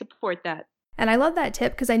 Yes, I support that. And I love that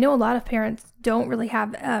tip because I know a lot of parents don't really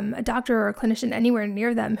have a doctor or a clinician anywhere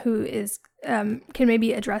near them who is can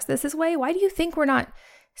maybe address this way. Why do you think we're not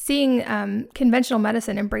seeing conventional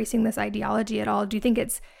medicine embracing this ideology at all? Do you think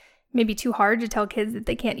it's maybe too hard to tell kids that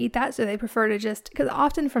they can't eat that, so they prefer to because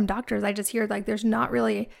often from doctors, I just hear like there's not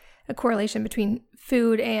really a correlation between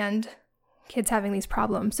food and kids having these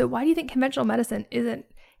problems. So why do you think conventional medicine isn't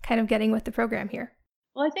kind of getting with the program here?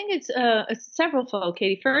 Well, I think it's severalfold,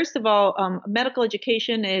 Katie. First of all, medical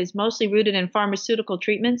education is mostly rooted in pharmaceutical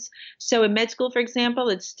treatments. So in med school, for example,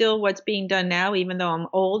 it's still what's being done now, even though I'm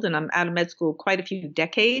old and I'm out of med school quite a few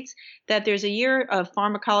decades, that there's a year of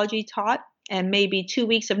pharmacology taught and maybe 2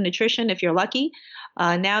 weeks of nutrition if you're lucky.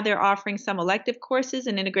 Now they're offering some elective courses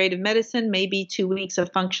in integrative medicine, maybe 2 weeks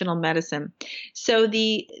of functional medicine. So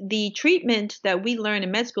the treatment that we learn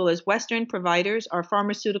in med school as Western providers are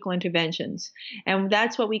pharmaceutical interventions. And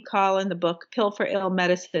that's what we call in the book pill for ill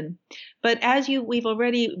medicine. But as we've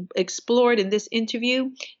already explored in this interview,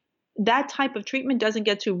 that type of treatment doesn't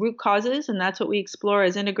get to root causes, and that's what we explore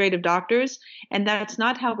as integrative doctors. And that's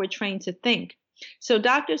not how we're trained to think. So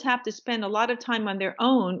doctors have to spend a lot of time on their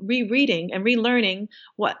own rereading and relearning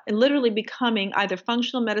and literally becoming either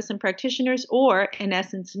functional medicine practitioners or, in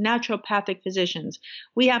essence, naturopathic physicians.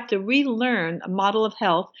 We have to relearn a model of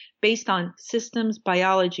health based on systems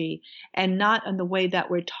biology and not on the way that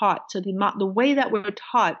we're taught. So the way that we're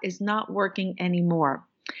taught is not working anymore.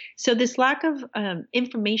 So this lack of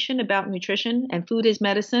information about nutrition and food as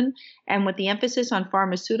medicine, and with the emphasis on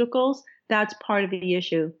pharmaceuticals, that's part of the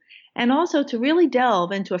issue. And also to really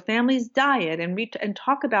delve into a family's diet and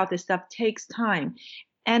talk about this stuff takes time.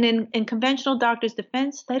 And in conventional doctors'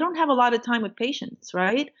 defense, they don't have a lot of time with patients,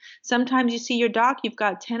 right? Sometimes you see your doc, you've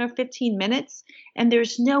got 10 or 15 minutes, and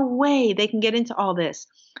there's no way they can get into all this.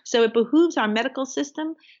 So it behooves our medical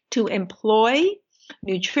system to employ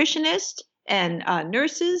nutritionists and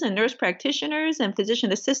nurses and nurse practitioners and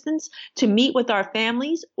physician assistants to meet with our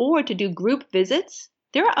families or to do group visits.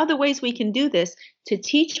 There are other ways we can do this to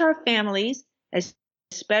teach our families,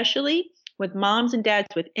 especially with moms and dads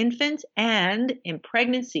with infants and in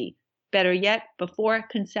pregnancy, better yet, before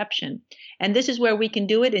conception. And this is where we can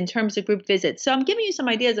do it in terms of group visits. So I'm giving you some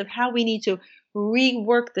ideas of how we need to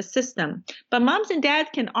rework the system. But moms and dads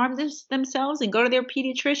can arm themselves and go to their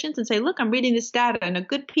pediatricians and say, look, I'm reading this data. And a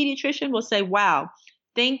good pediatrician will say, wow,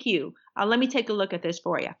 thank you. Let me take a look at this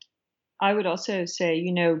for you. I would also say,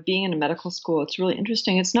 being in a medical school, it's really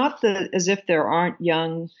interesting. It's not as if there aren't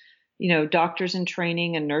young, doctors in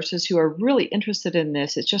training and nurses who are really interested in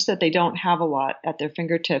this. It's just that they don't have a lot at their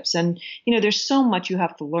fingertips. And, there's so much you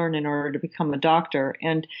have to learn in order to become a doctor.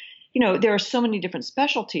 And, there are so many different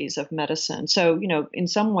specialties of medicine. So, in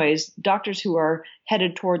some ways, doctors who are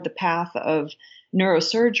headed toward the path of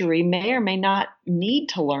neurosurgery may or may not need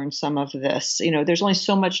to learn some of this. There's only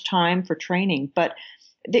so much time for training, but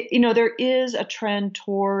there is a trend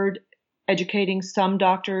toward educating some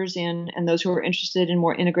doctors and those who are interested in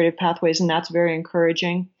more integrative pathways, and that's very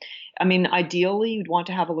encouraging. I mean, ideally, you'd want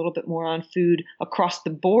to have a little bit more on food across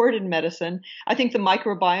the board in medicine. I think the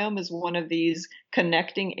microbiome is one of these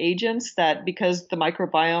connecting agents that, because the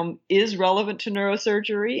microbiome is relevant to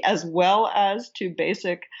neurosurgery as well as to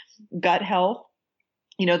basic gut health,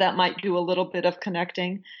 that might do a little bit of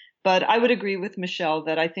connecting. But I would agree with Michelle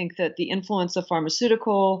that I think that the influence of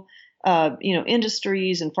pharmaceutical,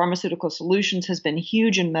 industries and pharmaceutical solutions has been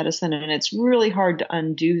huge in medicine, and it's really hard to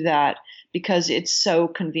undo that because it's so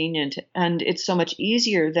convenient and it's so much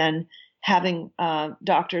easier than having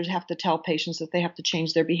doctors have to tell patients that they have to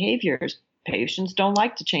change their behaviors. Patients don't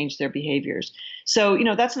like to change their behaviors. So,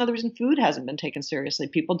 that's another reason food hasn't been taken seriously.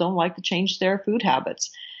 People don't like to change their food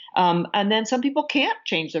habits. And then some people can't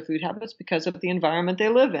change their food habits because of the environment they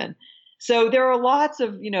live in. So there are lots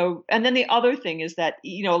of, and then the other thing is that,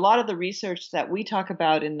 a lot of the research that we talk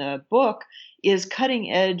about in the book is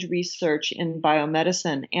cutting edge research in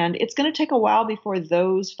biomedicine. And it's going to take a while before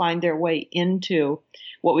those find their way into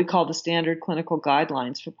what we call the standard clinical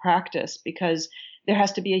guidelines for practice, because there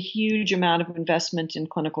has to be a huge amount of investment in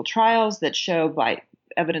clinical trials that show by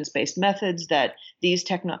evidence-based methods that these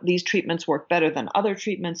treatments work better than other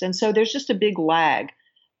treatments. And so there's just a big lag.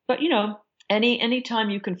 But, any time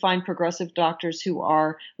you can find progressive doctors who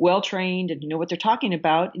are well-trained and know what they're talking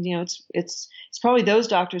about, it's probably those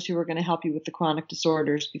doctors who are going to help you with the chronic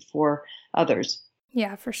disorders before others.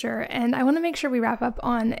 Yeah, for sure. And I want to make sure we wrap up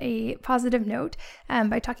on a positive note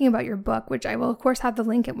by talking about your book, which I will, of course, have the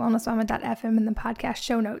link at wellnessmama.fm in the podcast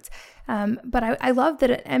show notes. But I love that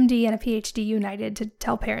an MD and a PhD united to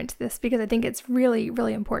tell parents this, because I think it's really,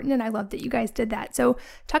 really important. And I love that you guys did that. So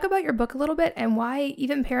talk about your book a little bit and why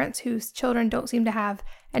even parents whose children don't seem to have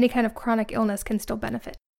any kind of chronic illness can still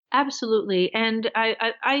benefit. Absolutely. And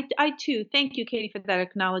I too, thank you, Katie, for that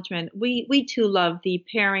acknowledgement. We too love the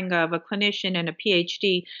pairing of a clinician and a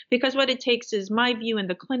PhD, because what it takes is my view in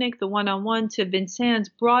the clinic, the one-on-one, to Vincent's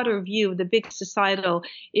broader view of the big societal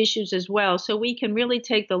issues as well. So we can really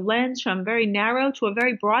take the lens from very narrow to a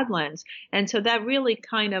very broad lens. And so that really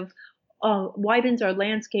kind of widens our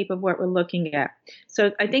landscape of what we're looking at.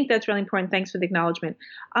 So I think that's really important. Thanks for the acknowledgement.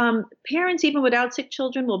 Parents, even without sick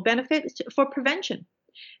children, will benefit for prevention.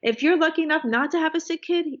 If you're lucky enough not to have a sick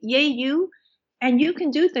kid, yay you, and you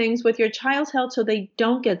can do things with your child's health so they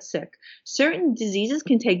don't get sick. Certain diseases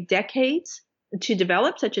can take decades to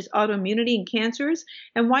develop, such as autoimmunity and cancers,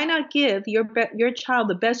 and why not give your child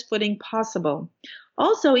the best footing possible?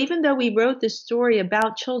 Also, even though we wrote this story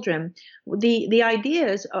about children, the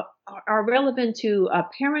ideas are relevant to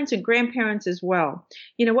parents and grandparents as well.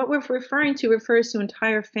 What we're referring to refers to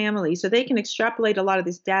entire families, so they can extrapolate a lot of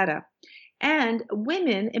this data. And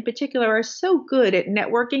women in particular are so good at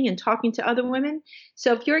networking and talking to other women.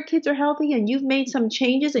 So if your kids are healthy and you've made some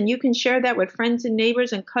changes and you can share that with friends and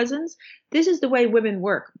neighbors and cousins, this is the way women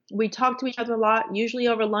work. We talk to each other a lot, usually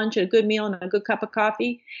over lunch, a good meal and a good cup of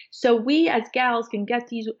coffee. So we as gals can get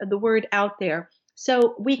the word out there.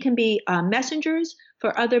 So we can be messengers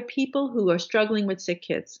for other people who are struggling with sick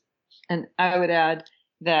kids. And I would add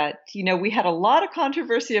that, we had a lot of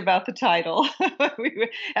controversy about the title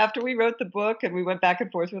after we wrote the book, and we went back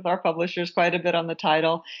and forth with our publishers quite a bit on the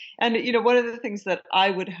title. And, one of the things that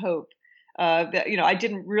I would hope that, I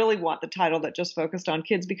didn't really want the title that just focused on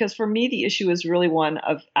kids, because for me, the issue is really one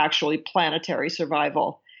of actually planetary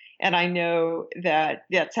survival. And I know that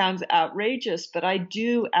sounds outrageous, but I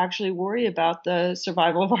do actually worry about the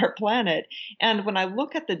survival of our planet. And when I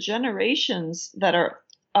look at the generations that are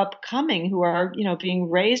upcoming who are, being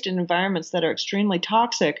raised in environments that are extremely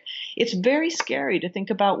toxic, it's very scary to think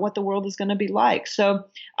about what the world is going to be like. So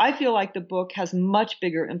I feel like the book has much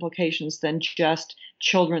bigger implications than just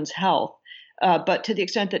children's health. But to the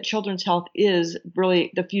extent that children's health is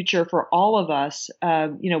really the future for all of us,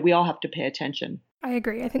 we all have to pay attention. I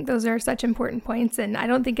agree. I think those are such important points. And I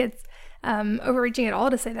don't think it's overreaching at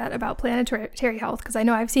all to say that about planetary health, because I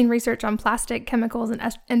know I've seen research on plastic chemicals and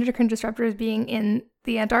endocrine disruptors being in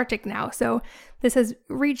the Antarctic now. So this has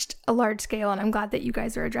reached a large scale, and I'm glad that you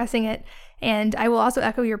guys are addressing it. And I will also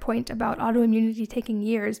echo your point about autoimmunity taking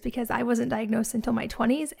years, because I wasn't diagnosed until my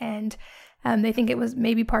 20s, and they think it was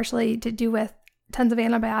maybe partially to do with tons of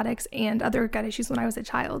antibiotics and other gut issues when I was a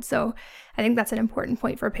child. So I think that's an important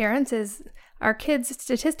point for parents, is our kids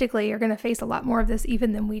statistically are going to face a lot more of this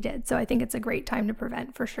even than we did. So I think it's a great time to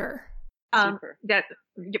prevent for sure. That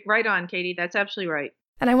right on, Katie. That's absolutely right.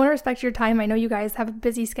 And I want to respect your time. I know you guys have a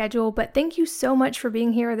busy schedule, but thank you so much for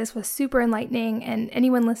being here. This was super enlightening. And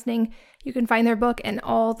anyone listening, you can find their book and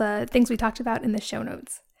all the things we talked about in the show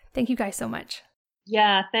notes. Thank you guys so much.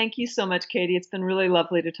 Yeah, thank you so much, Katie. It's been really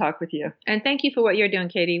lovely to talk with you. And thank you for what you're doing,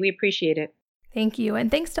 Katie. We appreciate it. Thank you.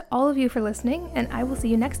 And thanks to all of you for listening. And I will see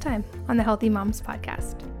you next time on the Healthy Moms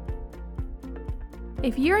Podcast.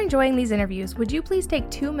 If you're enjoying these interviews, would you please take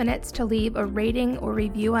 2 minutes to leave a rating or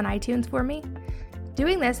review on iTunes for me?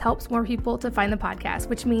 Doing this helps more people to find the podcast,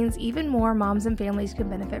 which means even more moms and families can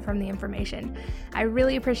benefit from the information. I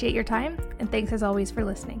really appreciate your time, and thanks as always for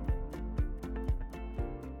listening.